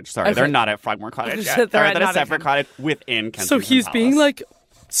Nottingham Cottage. Sorry, Okay. They're not at Frogmore Cottage yet. They're They're at at a separate Nottingham. cottage within Kensington So he's Palace. being like,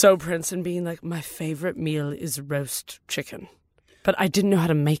 so Prince, and being like, my favorite meal is roast chicken, but I didn't know how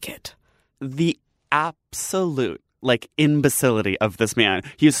to make it. The absolute like imbecility of this man.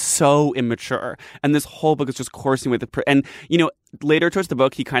 He is so immature, and this whole book is just coursing with the. And you know, later towards the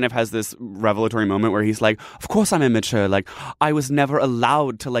book, he kind of has this revelatory moment where he's like, "Of course, I'm immature. Like, I was never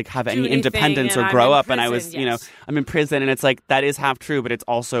allowed to like have any anything, independence and or I'm grow in up, and I was, prison, you know, yes. I'm in prison." And it's like that is half true, but it's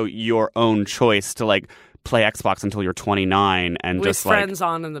also your own choice to like play Xbox until you're 29 and With just friends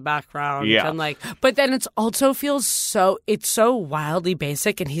on in the background. Yeah. And like, but then it's also feels so, it's so wildly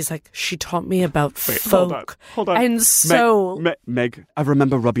basic. And he's like, she taught me about folk. Hold on. And so, Meg, I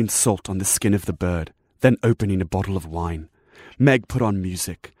remember rubbing salt on the skin of the bird, then opening a bottle of wine. Meg put on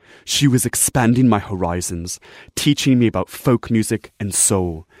music. She was expanding my horizons, teaching me about folk music and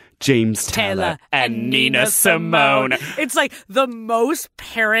soul. James Taylor and Nina Simone. It's like the most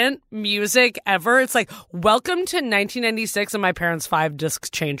parent music ever. It's like, welcome to 1996 and my parents'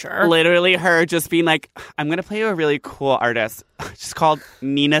 5-disc changer. Literally her just being like, I'm going to play you a really cool artist. She's called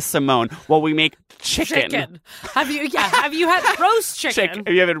Nina Simone. Well, we make chicken. Have you had roast chicken?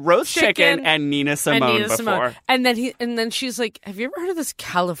 You have had roast chicken Chicken and Nina Simone and Nina before. Simone. And then she's like, have you ever heard of this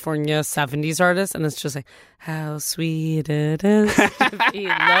California 70s artist? And it's just like, how sweet it is to be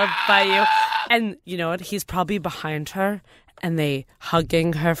loved by you. And you know what? He's probably behind her and they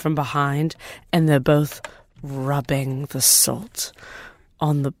hugging her from behind and they're both rubbing the salt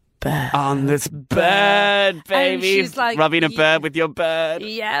on the bed. On this bed, baby. And she's like, rubbing a bed with your bed.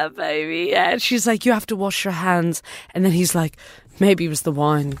 Yeah, baby. Yeah. And she's like, you have to wash your hands. And then he's like, maybe it was the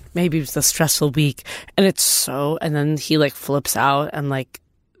wine. Maybe it was the stressful week. And it's so, and then he like flips out and like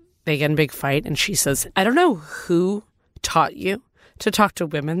they get in a big fight. And she says, I don't know who taught you to talk to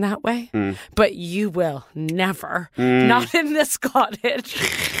women that way, but you will never, not in this cottage,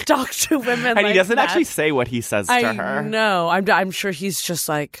 talk to women And like he doesn't that. actually say what he says to her. I know. I'm sure he's just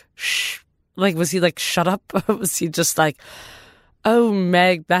like, shh. Like, was he like, shut up? Was he just like, oh,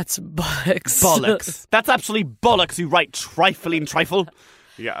 Meg, that's bollocks. Bollocks. That's absolutely bollocks, you right trifling trifle.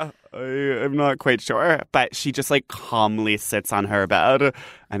 Yeah, I'm not quite sure. But she just like calmly sits on her bed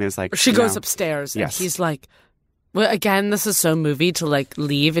and is like, She you goes know, upstairs Yes. and he's like, well, again, this is so movie to like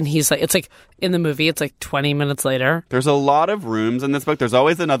leave. And he's like, it's like in the movie, it's like 20 minutes later. There's a lot of rooms in this book. There's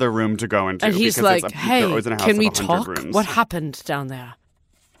always another room to go into. And he's because like, they're hey, always in a house can of we 100 talk? rooms. What happened down there?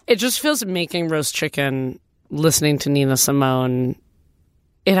 It just feels making roast chicken, listening to Nina Simone.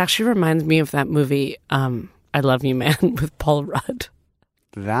 It actually reminds me of that movie, I Love You, Man, with Paul Rudd.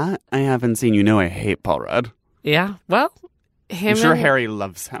 That I haven't seen. You know I hate Paul Rudd. Yeah, well, him I'm sure and- Harry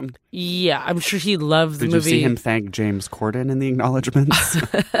loves him. Yeah, I'm sure he loved the Did movie. you see him thank James Corden in the acknowledgements?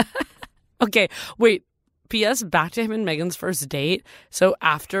 Okay, wait. P.S. Back to him and Megan's first date. So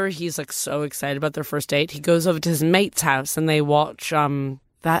after he's like so excited about their first date, he goes over to his mate's house and they watch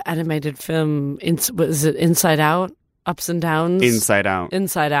that animated film. Was it Inside Out? Ups and Downs? Inside Out.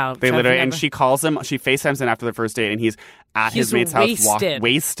 Inside Out. They Which I've literally, and never- she calls him, she FaceTimes him after the first date, and he's at his He's mate's house, wasted.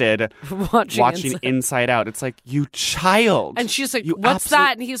 wasted, watching Inside Out. It's like, you child. And she's like, You what's absolute-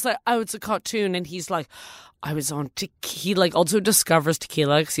 that? And he's like, oh, it's a cartoon. And he's like, I was on he like also discovers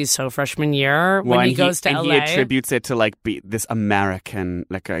tequila because he's so freshman year when Well, he and goes to and LA. he attributes it to like this American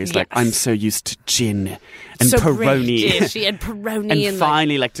liquor. He's like, Yes. I'm so used to gin and so Peroni. British, and Peroni And and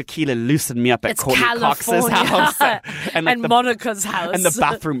finally, like tequila loosened me up at it's Courtney Cox's California. house, and like Monica's house. and the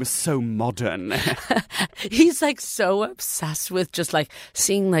bathroom was so modern. He's like so obsessed with just like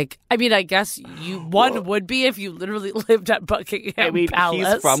seeing like, I mean, I guess one would be if you literally lived at Buckingham I mean,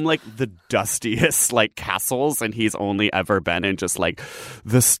 Palace. he's from like the dustiest like castle castles, and he's only ever been in just like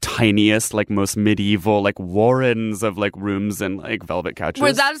this tiniest, like most medieval, like warrens of like rooms and like velvet couches.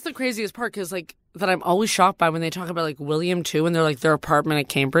 Where that is the craziest part, because like that I'm always shocked by when they talk about like William too, and they're like their apartment at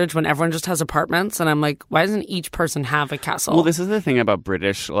Cambridge when everyone just has apartments, and I'm like, why doesn't each person have a castle? Well, this is the thing about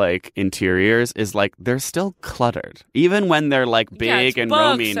British like interiors is like they're still cluttered, even when they're like big and books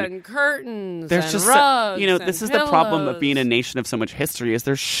roaming. And curtains. There's and just rugs this is the problem of being a nation of so much history is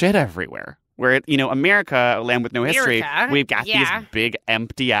there's shit everywhere. Where, America, a land with no history, we've got these big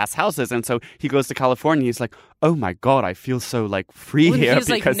empty ass houses. And so he goes to California. He's like, oh my God, I feel so like free here. He's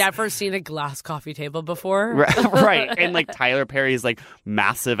like never seen a glass coffee table before. Right. And like Tyler Perry's like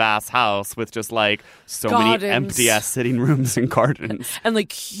massive ass house with just like so many empty ass sitting rooms and gardens. And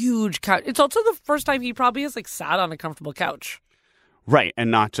like huge couch. It's also the first time he probably has like sat on a comfortable couch. Right, and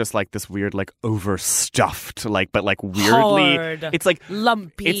not just like this weird, like overstuffed, like but like weirdly, hard, it's like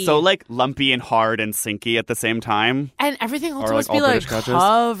lumpy. It's so like lumpy and hard and sinky at the same time. And everything also Or, must like, be all like British couches.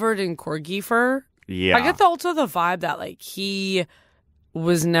 covered in corgi fur. Yeah, I get also the vibe that like he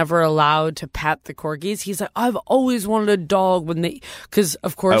was never allowed to pet the corgis. He's like, I've always wanted a dog because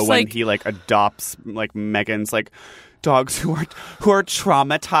of course, when like he like adopts like Meghan's like dogs who are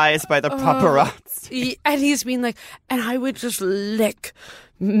traumatized by the paparazzi. And he's been like, and I would just lick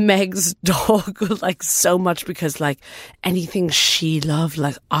Meg's dog like so much because like anything she loved,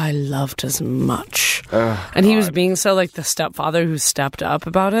 like I loved as much. And he was being so like the stepfather who stepped up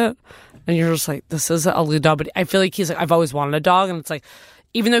about it. And you're just like, this is an ugly dog. But I feel like he's like, I've always wanted a dog. And it's like,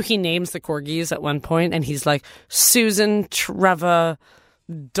 even though he names the corgis at one point and he's like, Susan, Trevor,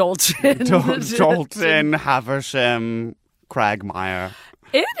 Dalton, Haversham, Cragmire.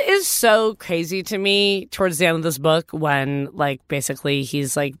 It is so crazy to me towards the end of this book when, like, basically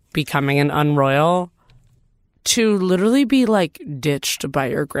he's, like, becoming an unroyal to literally be, like, ditched by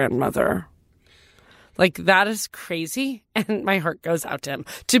your grandmother. Like, that is crazy. And my heart goes out to him.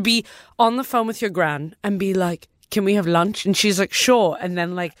 To be on the phone with your gran and be like, can we have lunch? And she's like, sure. And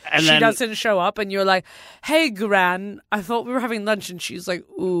then, like, she doesn't show up. And you're like, hey, Gran, I thought we were having lunch. And she's like,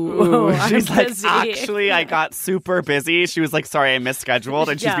 ooh she's I'm like, busy. actually, I got super busy. She was like, sorry, I misscheduled.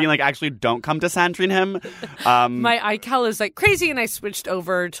 And she's being like, actually, don't come to Sandringham. My iCal is, like, crazy. And I switched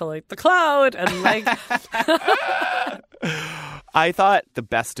over to, like, the cloud. And, like... I thought the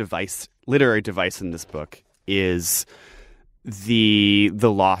best literary device in this book is the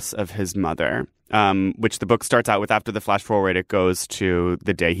loss of his mother. Which the book starts out with. After the flash forward, it goes to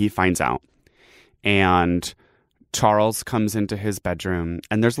the day he finds out. And Charles comes into his bedroom,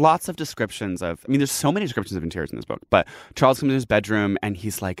 and there's lots of descriptions there's so many descriptions of interiors in this book, but Charles comes into his bedroom, and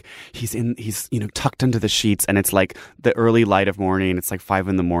he's tucked under the sheets, and it's like the early light of morning. It's like 5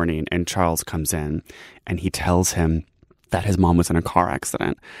 a.m, and Charles comes in, and he tells him that his mom was in a car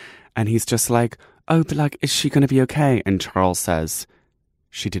accident. And he's just like, oh, but like, is she going to be okay? And Charles says,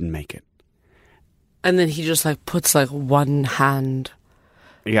 she didn't make it. And then he just like puts like one hand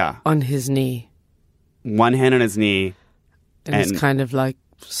on his knee. One hand on his knee. And it's kind of like,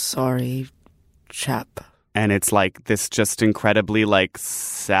 sorry, chap. And it's like this just incredibly like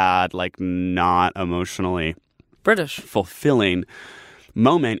sad, like not emotionally British fulfilling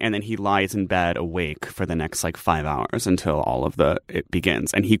moment. And then he lies in bed awake for the next like 5 hours until it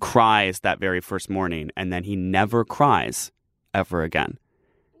begins. And he cries that very first morning, and then he never cries ever again.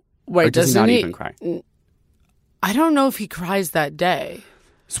 Wait, or does he not even cry? I don't know if he cries that day.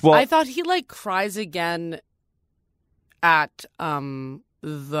 Well, I thought he like cries again at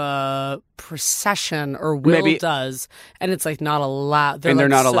the procession, or Will does, and it's like not allowed. They're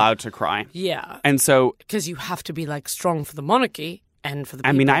not allowed to cry. Yeah, and so because you have to be like strong for the monarchy and for the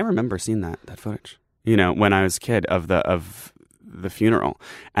people. I mean, I remember seeing that footage. When I was a kid of the funeral,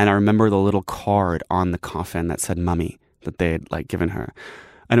 and I remember the little card on the coffin that said "Mummy" that they had like given her.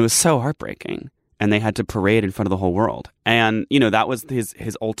 And it was so heartbreaking. And they had to parade in front of the whole world. And, that was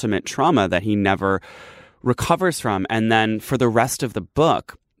his ultimate trauma that he never recovers from. And then for the rest of the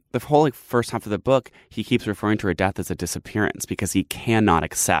book, the whole first half of the book, he keeps referring to her death as a disappearance because he cannot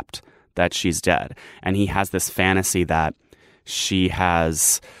accept that she's dead. And he has this fantasy that she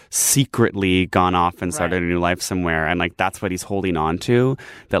has secretly gone off and started a new life somewhere. And like that's what he's holding on to,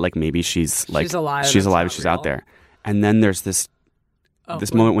 that like maybe she's alive, she's out there. And then there's this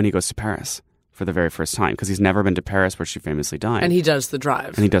moment when he goes to Paris for the very first time, because he's never been to Paris where she famously died. And he does the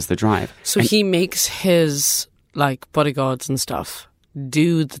drive. So he makes his like bodyguards and stuff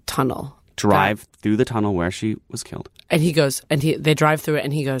do the tunnel. Drive through the tunnel where she was killed. And he goes, and they drive through it,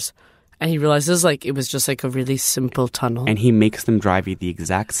 and he goes, and he realizes like it was just like a really simple tunnel. And he makes them drive at the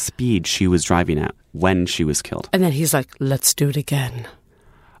exact speed she was driving at when she was killed. And then he's like, let's do it again.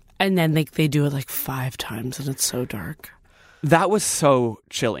 And then they do it like 5 times, and it's so dark. That was so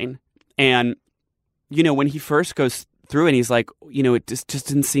chilling. And, you know, when he first goes through and he's like, you know, it just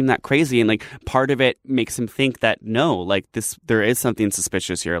didn't seem that crazy. And like part of it makes him think that, no, like there is something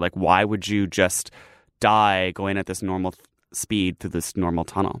suspicious here. Like, why would you just die going at this normal speed through this normal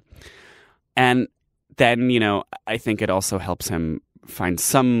tunnel? And then, you know, I think it also helps him find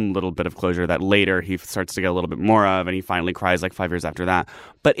some little bit of closure that later he starts to get a little bit more of, and he finally cries like 5 years after that.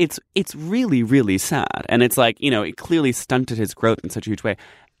 But it's really, really sad. And it's like, you know, it clearly stunted his growth in such a huge way.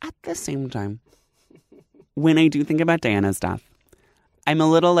 At the same time, when I do think about Diana's death, I'm a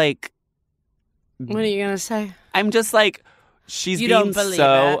little like... What are you going to say? I'm just like, she's you being don't believe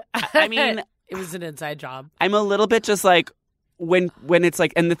so... it. I mean... It was an inside job. I'm a little bit just like, when it's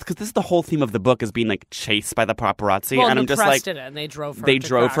like, and because this is the whole theme of the book, is being like chased by the paparazzi. Well, and I'm the just press like... did it, and they drove her. They to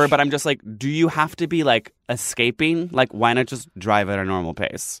drove her, crash. but I'm just like, do you have to be like escaping? Like, why not just drive at a normal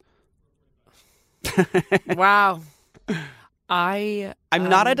pace? Wow. I'm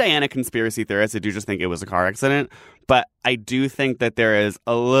not a Diana conspiracy theorist. I do just think it was a car accident. But I do think that there is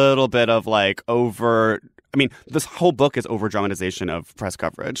a little bit of like I mean, this whole book is over dramatization of press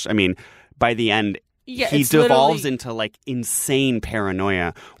coverage. I mean, by the end, Yeah, he it's devolves literally- into like insane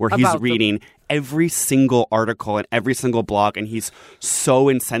paranoia where he's About the- reading every single article and every single blog, and he's so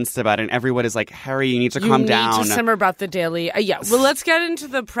incensed about it. And everyone is like, Harry, you need to calm down. You need to simmer about the daily. Yeah, well, let's get into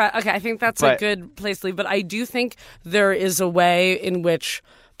the press. Okay, I think that's a good place to leave. But I do think there is a way in which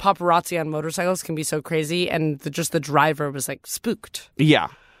paparazzi on motorcycles can be so crazy, and just the driver was like spooked. Yeah.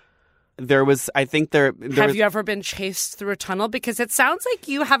 There was, I think there Have was, you ever been chased through a tunnel? Because it sounds like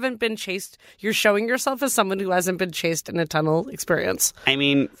you haven't been chased. You're showing yourself as someone who hasn't been chased in a tunnel experience. I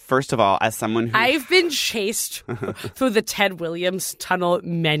mean, first of all, as someone who... I've been chased through the Ted Williams tunnel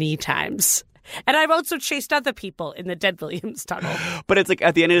many times. And I've also chased other people in the Ted Williams tunnel. But it's like,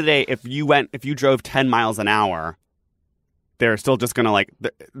 at the end of the day, if you drove 10 miles an hour, they're still just going to like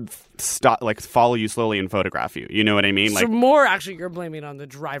stop, like follow you slowly and photograph you. You know what I mean? So Like, more actually you're blaming on the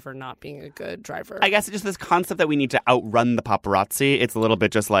driver not being a good driver. I guess it's just this concept that we need to outrun the paparazzi. It's a little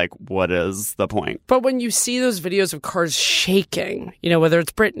bit just like, what is the point? But when you see those videos of cars shaking, you know, whether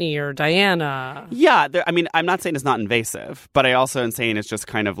it's Britney or Diana. Yeah, I mean, I'm not saying it's not invasive, but I also am saying it's just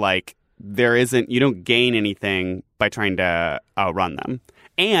kind of like, you don't gain anything by trying to outrun them.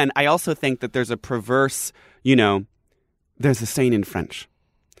 And I also think that there's a perverse, you know, there's a saying in French.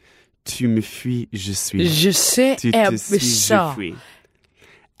 Tu me fuis, je suis. Je sais, Tu et te suis, je ça. fuis.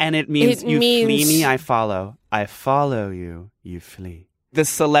 And it means you flee means- me, I follow. I follow you, you flee. The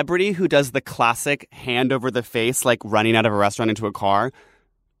celebrity who does the classic hand over the face, like running out of a restaurant into a car,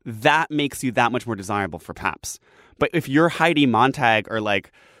 that makes you that much more desirable for Paps. But if you're Heidi Montag or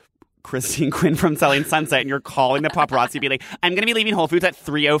like Christine Quinn from Selling Sunset and you're calling the paparazzi, be like, I'm going to be leaving Whole Foods at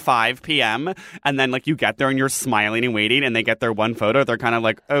 3:05 p.m. And then like you get there and you're smiling and waiting and they get their one photo. They're kind of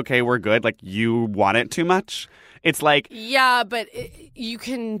like, okay, we're good. Like, you want it too much. It's like, Yeah, but you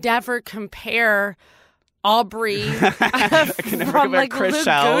can never compare Aubrey never from compare like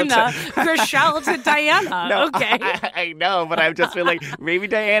Chrishell Laguna, Chrishell to Diana. no, Okay. I know, but I just feel like maybe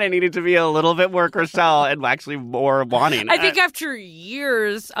Diana needed to be a little bit more Chrishell and actually more wanting. I think after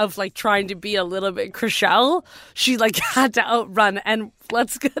years of like trying to be a little bit Chrishell, she like had to outrun. And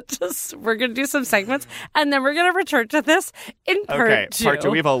we're gonna do some segments, and then we're gonna return to this in part two. Part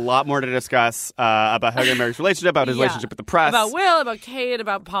two. We have a lot more to discuss about Helge and Mary's relationship, about his relationship with the press, about Will, about Kate,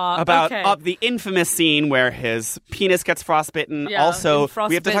 about Paul, about okay. the infamous scene where his penis gets frostbitten. Yeah, Also, in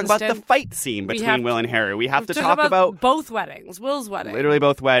we have to talk about the frostbitten. fight scene between Will and Harry. We have to talk about both weddings, Will's wedding, literally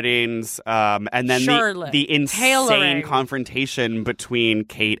both weddings, and then Charlotte, the insane tailoring. confrontation between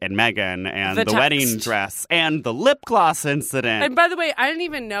Kate and Meghan, and The the text. wedding dress, and the lip gloss incident. And by the way, I didn't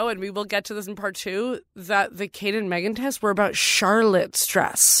even know, and we will get to this in part two, that the Kate and Meghan tests were about Charlotte's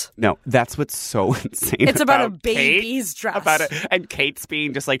dress. No, that's what's so insane. It's about a Kate, baby's dress. About it, and Kate's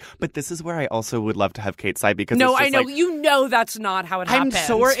being just like, but this is where I also would love to have Kate's side because No, it's I just know. like, you know that's not how it I'm happens.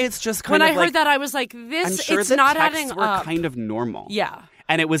 sure it's just kind when of I like, heard that, I was like, I'm this, sure it's the not texts adding were up. kind of normal. Yeah.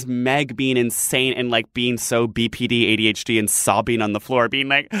 And it was Meg being insane and like being so BPD, ADHD and sobbing on the floor, being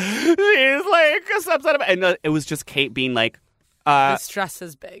like, she's like, upset about, and it was just Kate being like, This dress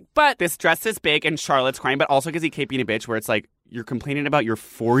is big. But this dress is big, and Charlotte's crying, but also because he Kate being a bitch, where it's like, you're complaining about your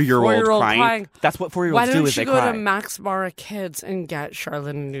 4-year-old crying. That's what 4-year-olds do is they cry. Why don't you go to Max Mara Kids and get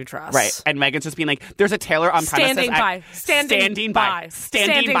Charlotte a new dress? Right. And Megan's just being like, there's a tailor on premises. Standing by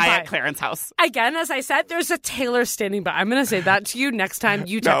at Clarence's house. Again, as I said, there's a tailor standing by. I'm going to say that to you next time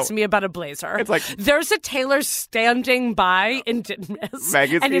you text me about a blazer. It's like, there's a tailor standing by in Ditmas.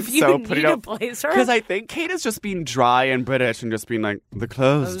 Megan's and if you so need a blazer. Because I think Kate is just being dry and British and just being like, the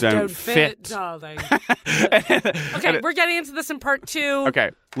clothes don't fit. Darling. Okay, we're getting into this in part 2.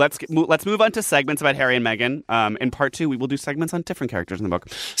 Okay, let's move on to segments about Harry and Meghan. In part 2, we will do segments on different characters in the book.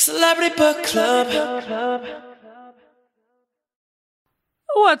 Celebrity Book Club.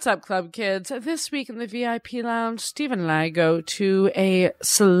 What's up, club kids? This week in the VIP lounge, Stephen and I go to a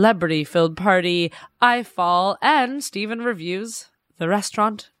celebrity-filled party. I fall, and Stephen reviews the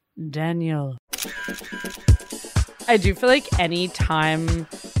restaurant Daniel. I do feel like any time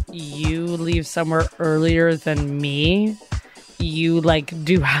you leave somewhere earlier than me, you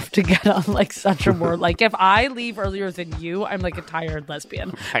do have to get on such a more if I leave earlier than you, I'm like a tired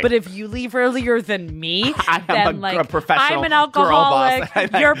lesbian. Right. But if you leave earlier than me, then a professional I'm an alcoholic.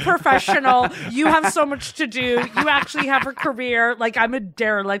 You're professional. You have so much to do. You actually have a career. I'm a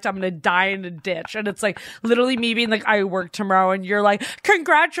derelict. I'm gonna die in a ditch. And it's literally me being I work tomorrow, and you're like,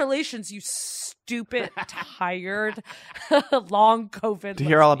 congratulations, you stupid, tired, long COVID. To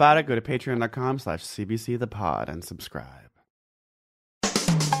hear all about it, go to patreon.com/CBCthepod and subscribe.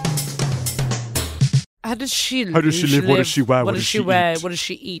 How does she live? What does she wear? What does she wear? What does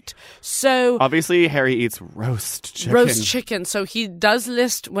she eat? So obviously, Harry eats roast chicken. So he does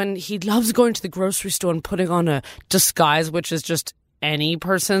list when he loves going to the grocery store and putting on a disguise, which is just any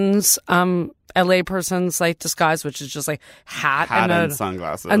person's LA person's disguise, which is just hat and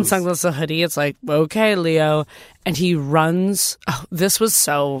sunglasses and sunglasses, a hoodie. It's okay, Leo, and he runs. Oh, this was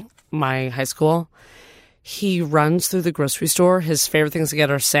so my high school. He runs through the grocery store. His favorite things to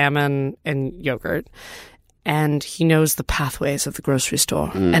get are salmon and yogurt. And he knows the pathways of the grocery store.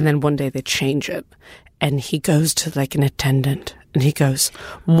 And then one day they change it. And he goes to an attendant. And he goes,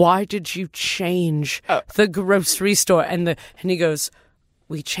 why did you change the grocery store? And he goes,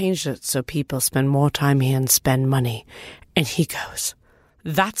 we changed it so people spend more time here and spend money. And he goes,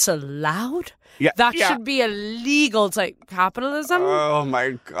 that's allowed? Yeah, that should be illegal. It's capitalism. Oh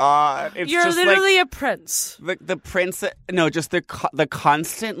my God! You're just literally a prince. The prince. No, just the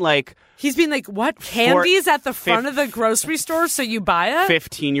constant He's been what? Candies at the front of the grocery store, so you buy it.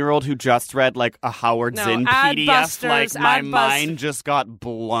 15-year-old who just read a Howard Zinn PDF. My mind just got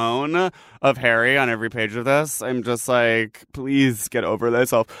blown of Harry on every page of this. I'm just please get over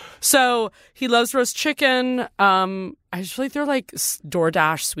thyself. So he loves roast chicken. I just feel they're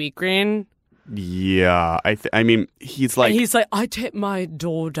DoorDash Sweetgreen. Yeah, I mean, he's and he's I tip my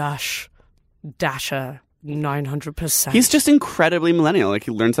DoorDash Dasher 900%. He's just incredibly millennial.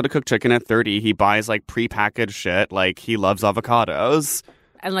 He learns how to cook chicken at 30. He buys prepackaged shit. He loves avocados.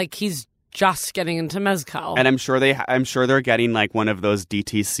 And he's just getting into mezcal. And I'm sure they're getting one of those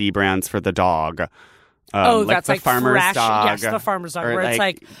DTC brands for the dog. That's the farmer's fresh dog. Yes, the farmer's dog, where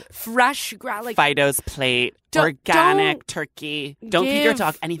it's fresh, Fido's plate, organic turkey. Don't feed your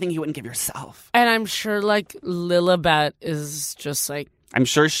dog anything you wouldn't give yourself. And I'm sure Lilibet is just I'm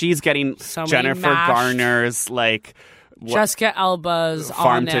sure she's getting so Jennifer Garner's Jessica Alba's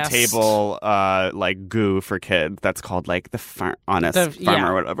farm Honest. to table goo for kids. That's called the Honest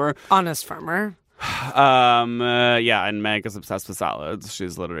Farmer or whatever. Honest Farmer. Yeah, and Meg is obsessed with salads.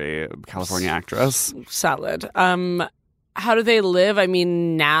 She's literally a California actress. Salad. How do they live? I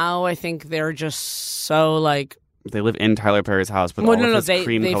mean, now I think they're just so they live in Tyler Perry's house, but cream colored. They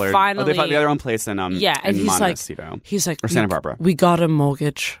have their own place in and in Montecito. He's or Santa Barbara. We got a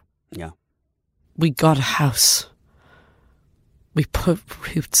mortgage. Yeah. We got a house. We put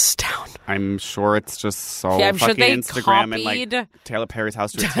roots down. I'm sure it's just so I'm fucking sure they Instagram copied and Taylor Perry's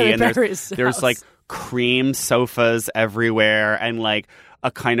house to a T. And there's cream sofas everywhere and a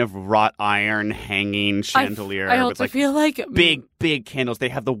kind of wrought iron hanging chandelier. I also feel big candles. They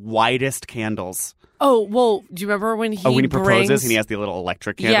have the widest candles. Oh, well, do you remember when he proposes and he has the little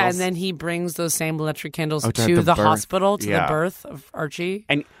electric candles? Yeah, and then he brings those same electric candles to the hospital, to the birth of Archie.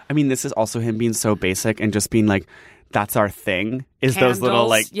 And I mean, this is also him being so basic and just being that's our thing. Is candles. Those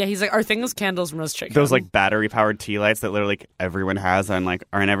little yeah, he's our thing is candles and roast chicken. Those battery powered tea lights that literally everyone has and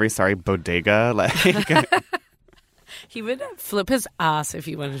are in every bodega. He would flip his ass if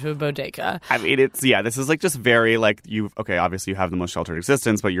he went into a bodega. I mean, this is just very obviously you have the most sheltered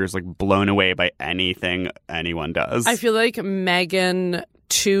existence, but you're just blown away by anything anyone does. I feel Meghan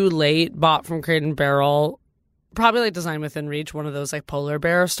too late bought from Crate and Barrel, probably Design Within Reach, one of those polar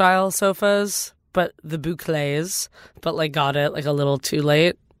bear style sofas. but the bouclés, but like got it like a little too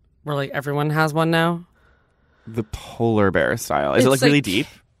late, where like everyone has one now. The polar bear style. Is it It's like really like- deep?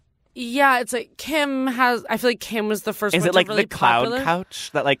 Yeah, it's like Kim has. I feel like Kim was the first. Is one it like to really the cloud popular. couch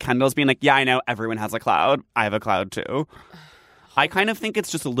that like Kendall's being like, yeah, I know everyone has a cloud. I have a cloud too. I kind of think it's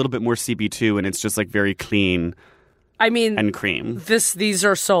just a little bit more CB2 and it's just like very clean I mean, and cream. these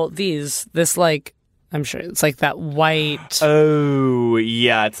are sold. This like I'm sure it's like that white. Oh,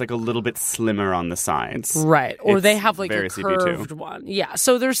 yeah, it's like a little bit slimmer on the sides. Right. Or It's they have like very a CB2. curved one. Yeah.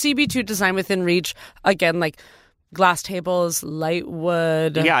 So there's CB2 design within reach. Again, like glass tables, light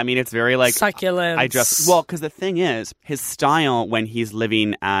wood. Yeah, I mean, it's very like succulents. because the thing is, his style when he's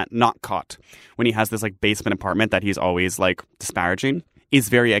living at Knotcott, when he has this like basement apartment that he's always like disparaging, is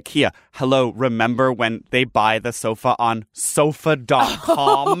very IKEA. Hello, remember when they buy the sofa on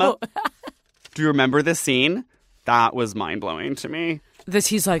sofa.com? Do you remember this scene? That was mind blowing to me.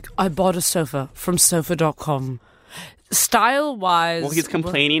 He's like, I bought a sofa from sofa.com. Style wise. Well, he's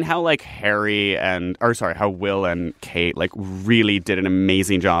complaining how like how Will and Kate like really did an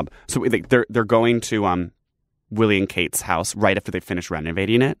amazing job. So like, they're going to Willie and Kate's house right after they finish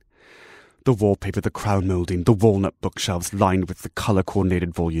renovating it. The wallpaper, the crown molding, the walnut bookshelves lined with the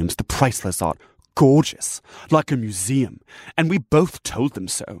color-coordinated volumes, the priceless art. Gorgeous, like a museum. And we both told them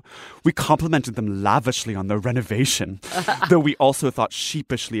so. We complimented them lavishly on their renovation, though we also thought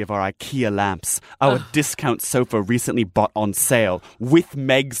sheepishly of our IKEA lamps, our discount sofa recently bought on sale with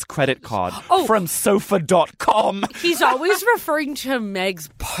Meg's credit card from sofa.com. He's always referring to Meg's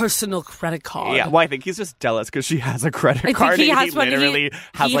personal credit card. Yeah, well, I think he's just jealous because she has a credit I card. think he and has one. literally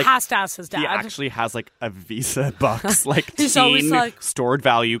has he like has to ask his dad. he actually has like a Visa Bucks like He's always teen like- stored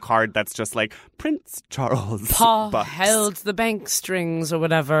value card that's just like Prince Charles Pa Bucks. held the bank strings or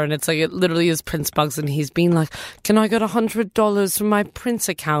whatever, and it's like it literally is Prince Bugs, and he's being like, "Can I get $100 from my Prince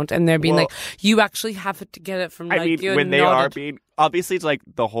account?" And they're being Well, like, "You actually have to get it from." I like, mean, you're when they not are a- being obviously it's like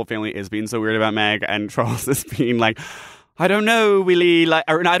the whole family is being so weird about Meg, and Charles is being like, I don't know, Willie, like,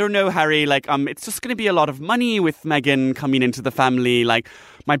 or I don't know, Harry, like, it's just going to be a lot of money with Meghan coming into the family. Like,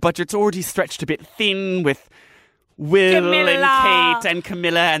 my budget's already stretched a bit thin with Will Camilla. and Kate and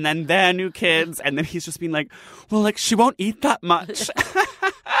Camilla and then their new kids. And then he's just been like, well, like, she won't eat that much.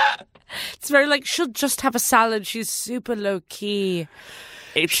 It's very like she'll just have a salad. She's super low key.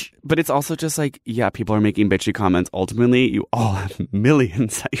 But it's also just like, yeah, people are making bitchy comments. Ultimately, you all have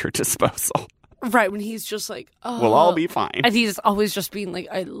millions at your disposal. Right, when he's just like, oh. We'll all be fine. And he's always just being like,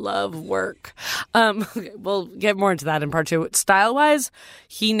 I love work. Okay, we'll get more into that in part two. Style-wise,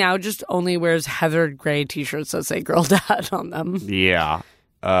 he now just only wears heathered gray T-shirts that say Girl Dad on them. Yeah.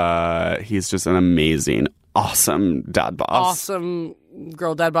 He's just an amazing, awesome dad boss. Awesome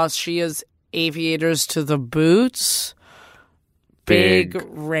Girl Dad boss. She is aviators to the boots. Big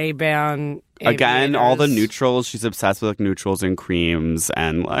Ray-Ban Again, all the aviators. neutrals. She's obsessed with like neutrals and creams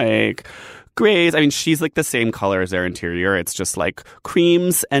and like grays. I mean, she's like the same color as their interior. It's just like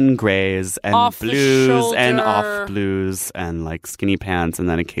creams and grays and Off the blues and shoulder. off blues and like skinny pants and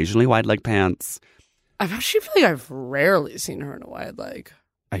then occasionally wide leg pants. I actually feel like I've rarely seen her in a wide leg.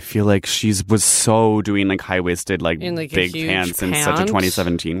 I feel like was so doing like high waisted like, In, like, a big huge pants in such a pant.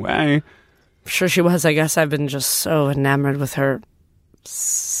 2017 way. I'm sure she was. I guess I've been just so enamored with her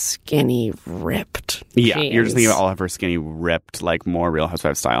skinny, ripped Yeah, jeans. you're just thinking about all of her skinny, ripped, like more Real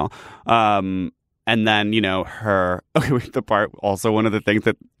Housewives style. And then, you know, the part, also one of the things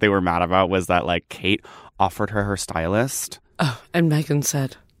that they were mad about was that like Kate offered her stylist. Oh, and Megan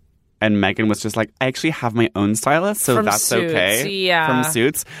said, And Megan was just like, I actually have my own stylist, so From that's Suits, okay. yeah. From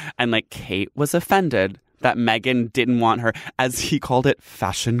Suits. And like Kate was offended that Megan didn't want her, as he called it,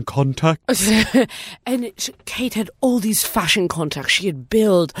 fashion contact. and Kate had all these fashion contacts she had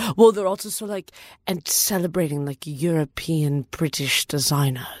built. Well, they're also so like, and celebrating like European British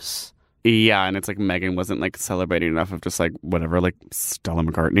designers. Yeah, and it's like Megan wasn't like celebrating enough of just like whatever, like Stella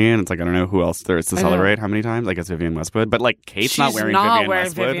McCartney, and it's like I don't know who else there is to know. celebrate. How many times? I guess Vivienne Westwood, but like Kate's not She's wearing not Vivienne wearing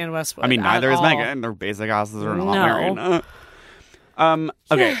Westwood. Vivienne Westwood I mean, at neither is all. Megan. Their basic asses are not No. wearing.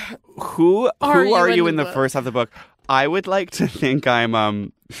 Okay, who are you in the first half of the book? I would like to think I'm.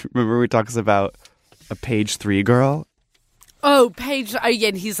 Remember we talked about a page 3 girl. Oh, Paige.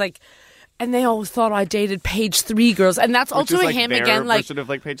 Again, he's like, and they all thought I dated Page 3 girls, and that's Which also is, like, him their again, like version of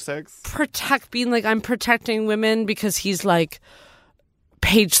like page 6. being like I'm protecting women because he's like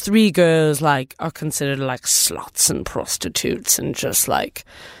Page 3 girls like are considered like sluts and prostitutes and just like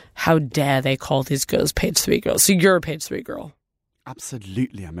how dare they call these girls Page 3 girls? So you're a Page 3 girl.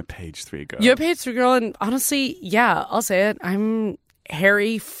 Absolutely, I'm a page 3 girl. You're a Page 3 girl, and honestly, yeah, I'll say it. I'm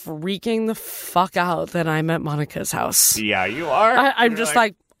Harry freaking the fuck out that I'm at Monica's house. Yeah, you are. I'm You're just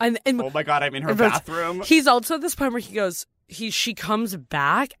like, And oh my God, I'm in her bathroom. He's also at this point where he goes, she comes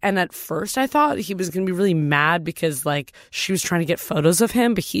back, and at first I thought he was going to be really mad because, like, she was trying to get photos of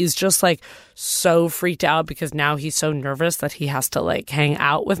him, but he's just, like, so freaked out because now he's so nervous that he has to, like, hang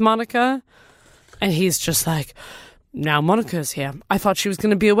out with Monica. And he's just like, now Monica's here. I thought she was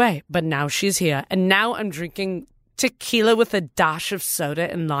going to be away, but now she's here. And now I'm drinking tequila with a dash of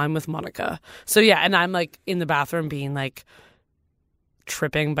soda in line with Monica. So, yeah, and I'm, like, in the bathroom being, like,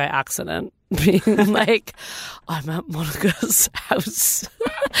 tripping by accident. Being like, I'm at Monica's house.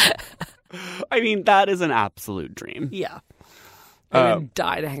 I mean, that is an absolute dream. Yeah. I would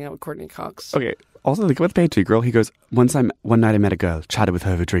die to hang out with Courtney Cox. Okay. Also, like with Page 3 girl, he goes, one night I met a girl, chatted with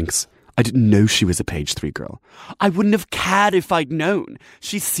her over drinks. I didn't know she was a Page 3 girl. I wouldn't have cared if I'd known.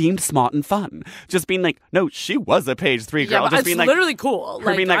 She seemed smart and fun. Just being like, no, she was a Page 3 girl. Yeah, just it's being like, literally cool.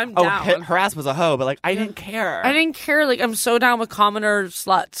 Her being like, I'm down. her ass was a hoe, but like, I didn't care. I didn't care. Like, I'm so down with commoner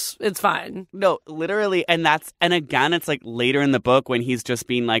sluts. It's fine. No, literally. And again, it's like later in the book when he's just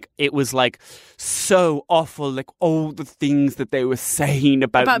being like, it was like so awful. Like all the things that they were saying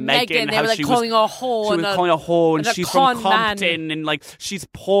about Megan. They were like calling her a whore. She was calling her a whore and she's from Compton man. And like, she's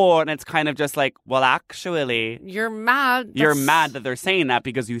poor. And it's kind of just like, well, actually, you're mad. You're mad that they're saying that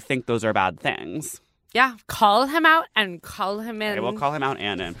because you think those are bad things. Yeah, call him out and call him in. Okay, we'll call him out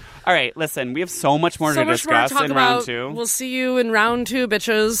and in. All right, listen, we have so much more to discuss in round 2. We'll see you in round 2,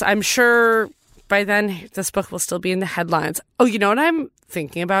 bitches. I'm sure by then this book will still be in the headlines. Oh, you know what I'm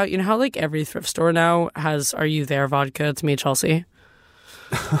thinking about? You know how like every thrift store now has Are You There vodka? It's me, Chelsea.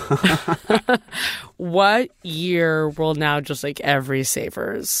 What year will now just like every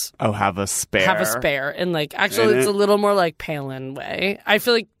Savers have a spare and like actually it's a little more like Palin way. I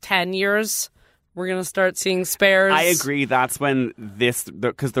feel like 10 years we're gonna start seeing spares. I agree. That's when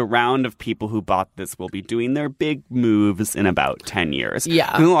because the round of people who bought this will be doing their big moves in about 10 years.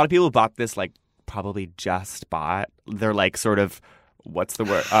 Yeah, a lot of people who bought this like probably just bought. They're like sort of what's the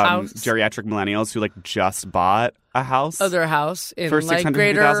word? Geriatric millennials who like just bought a house. Their house in for like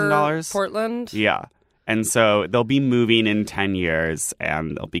greater Portland. Yeah. And so they'll be moving in 10 years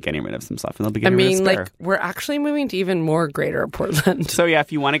and they'll be getting rid of some stuff and they'll be getting rid of spare. Like we're actually moving to even more greater Portland. So yeah,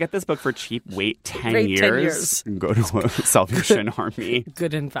 if you want to get this book for cheap, wait 10 years. Go to Salvation Army.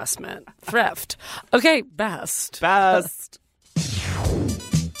 Good investment. Thrift. Okay, best.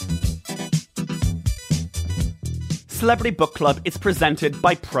 Celebrity Book Club is presented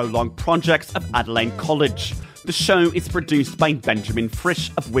by Prolong Projects of Adelaide College. The show is produced by Benjamin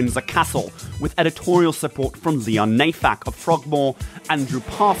Frisch of Windsor Castle, with editorial support from Leon Nafak of Frogmore, Andrew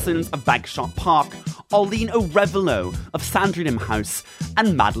Parsons of Bagshot Park, Arlene O'Revelo of Sandringham House,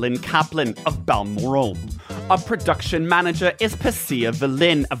 and Madeline Kaplan of Balmoral. Our production manager is Persia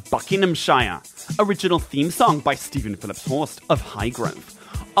Verlin of Buckinghamshire. Original theme song by Stephen Phillips Horst of Highgrove.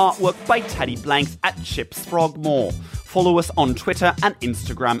 Artwork by Teddy Blanks at Chips Frogmore. Follow us on Twitter and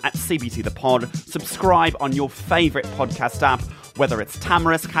Instagram at CBT The Pod. Subscribe on your favourite podcast app, whether it's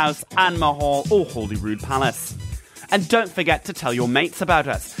Tamarisk House, Anma Hall, or Holyrood Palace. And don't forget to tell your mates about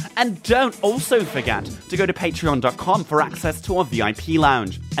us. And don't also forget to go to patreon.com for access to our VIP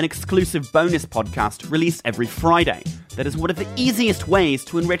lounge, an exclusive bonus podcast released every Friday. That is one of the easiest ways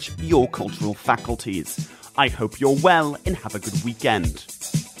to enrich your cultural faculties. I hope you're well and have a good weekend.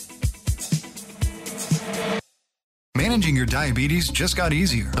 Managing your diabetes just got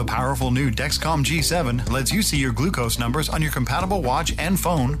easier. The powerful new Dexcom G7 lets you see your glucose numbers on your compatible watch and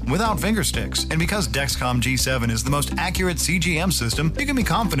phone without finger sticks. And because Dexcom G7 is the most accurate CGM system, you can be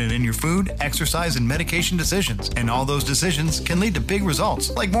confident in your food, exercise, and medication decisions. And all those decisions can lead to big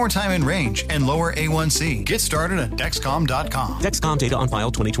results, like more time in range and lower A1C. Get started at Dexcom.com. Dexcom data on file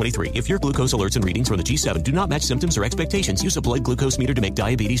 2023. If your glucose alerts and readings from the G7 do not match symptoms or expectations, use a blood glucose meter to make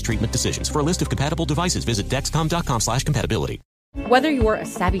diabetes treatment decisions. For a list of compatible devices, visit Dexcom.com/compatibility. Whether you're a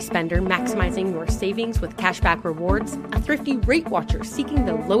savvy spender maximizing your savings with cashback rewards, a thrifty rate watcher seeking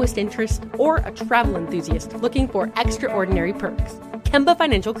the lowest interest, or a travel enthusiast looking for extraordinary perks, Kemba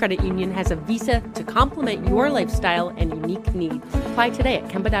Financial Credit Union has a visa to complement your lifestyle and unique needs. Apply today at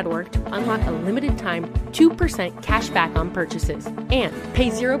Kemba.org to unlock a limited time 2% cash back on purchases and pay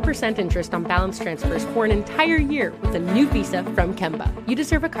 0% interest on balance transfers for an entire year with a new visa from Kemba. You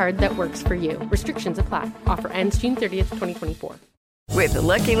deserve a card that works for you. Restrictions apply. Offer ends June 30th, 2024. With the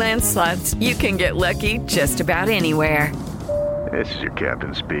Lucky Land Slots, you can get lucky just about anywhere. This is your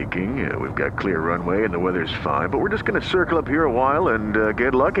captain speaking. We've got clear runway and the weather's fine, but we're just going to circle up here a while and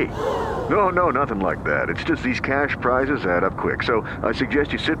get lucky. No, nothing like that. It's just these cash prizes add up quick. So I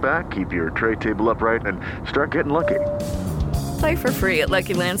suggest you sit back, keep your tray table upright, and start getting lucky. Play for free at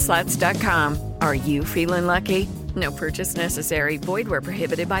LuckyLandSlots.com. Are you feeling lucky? No purchase necessary. Void where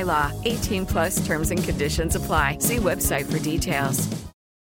prohibited by law. 18+ terms and conditions apply. See website for details.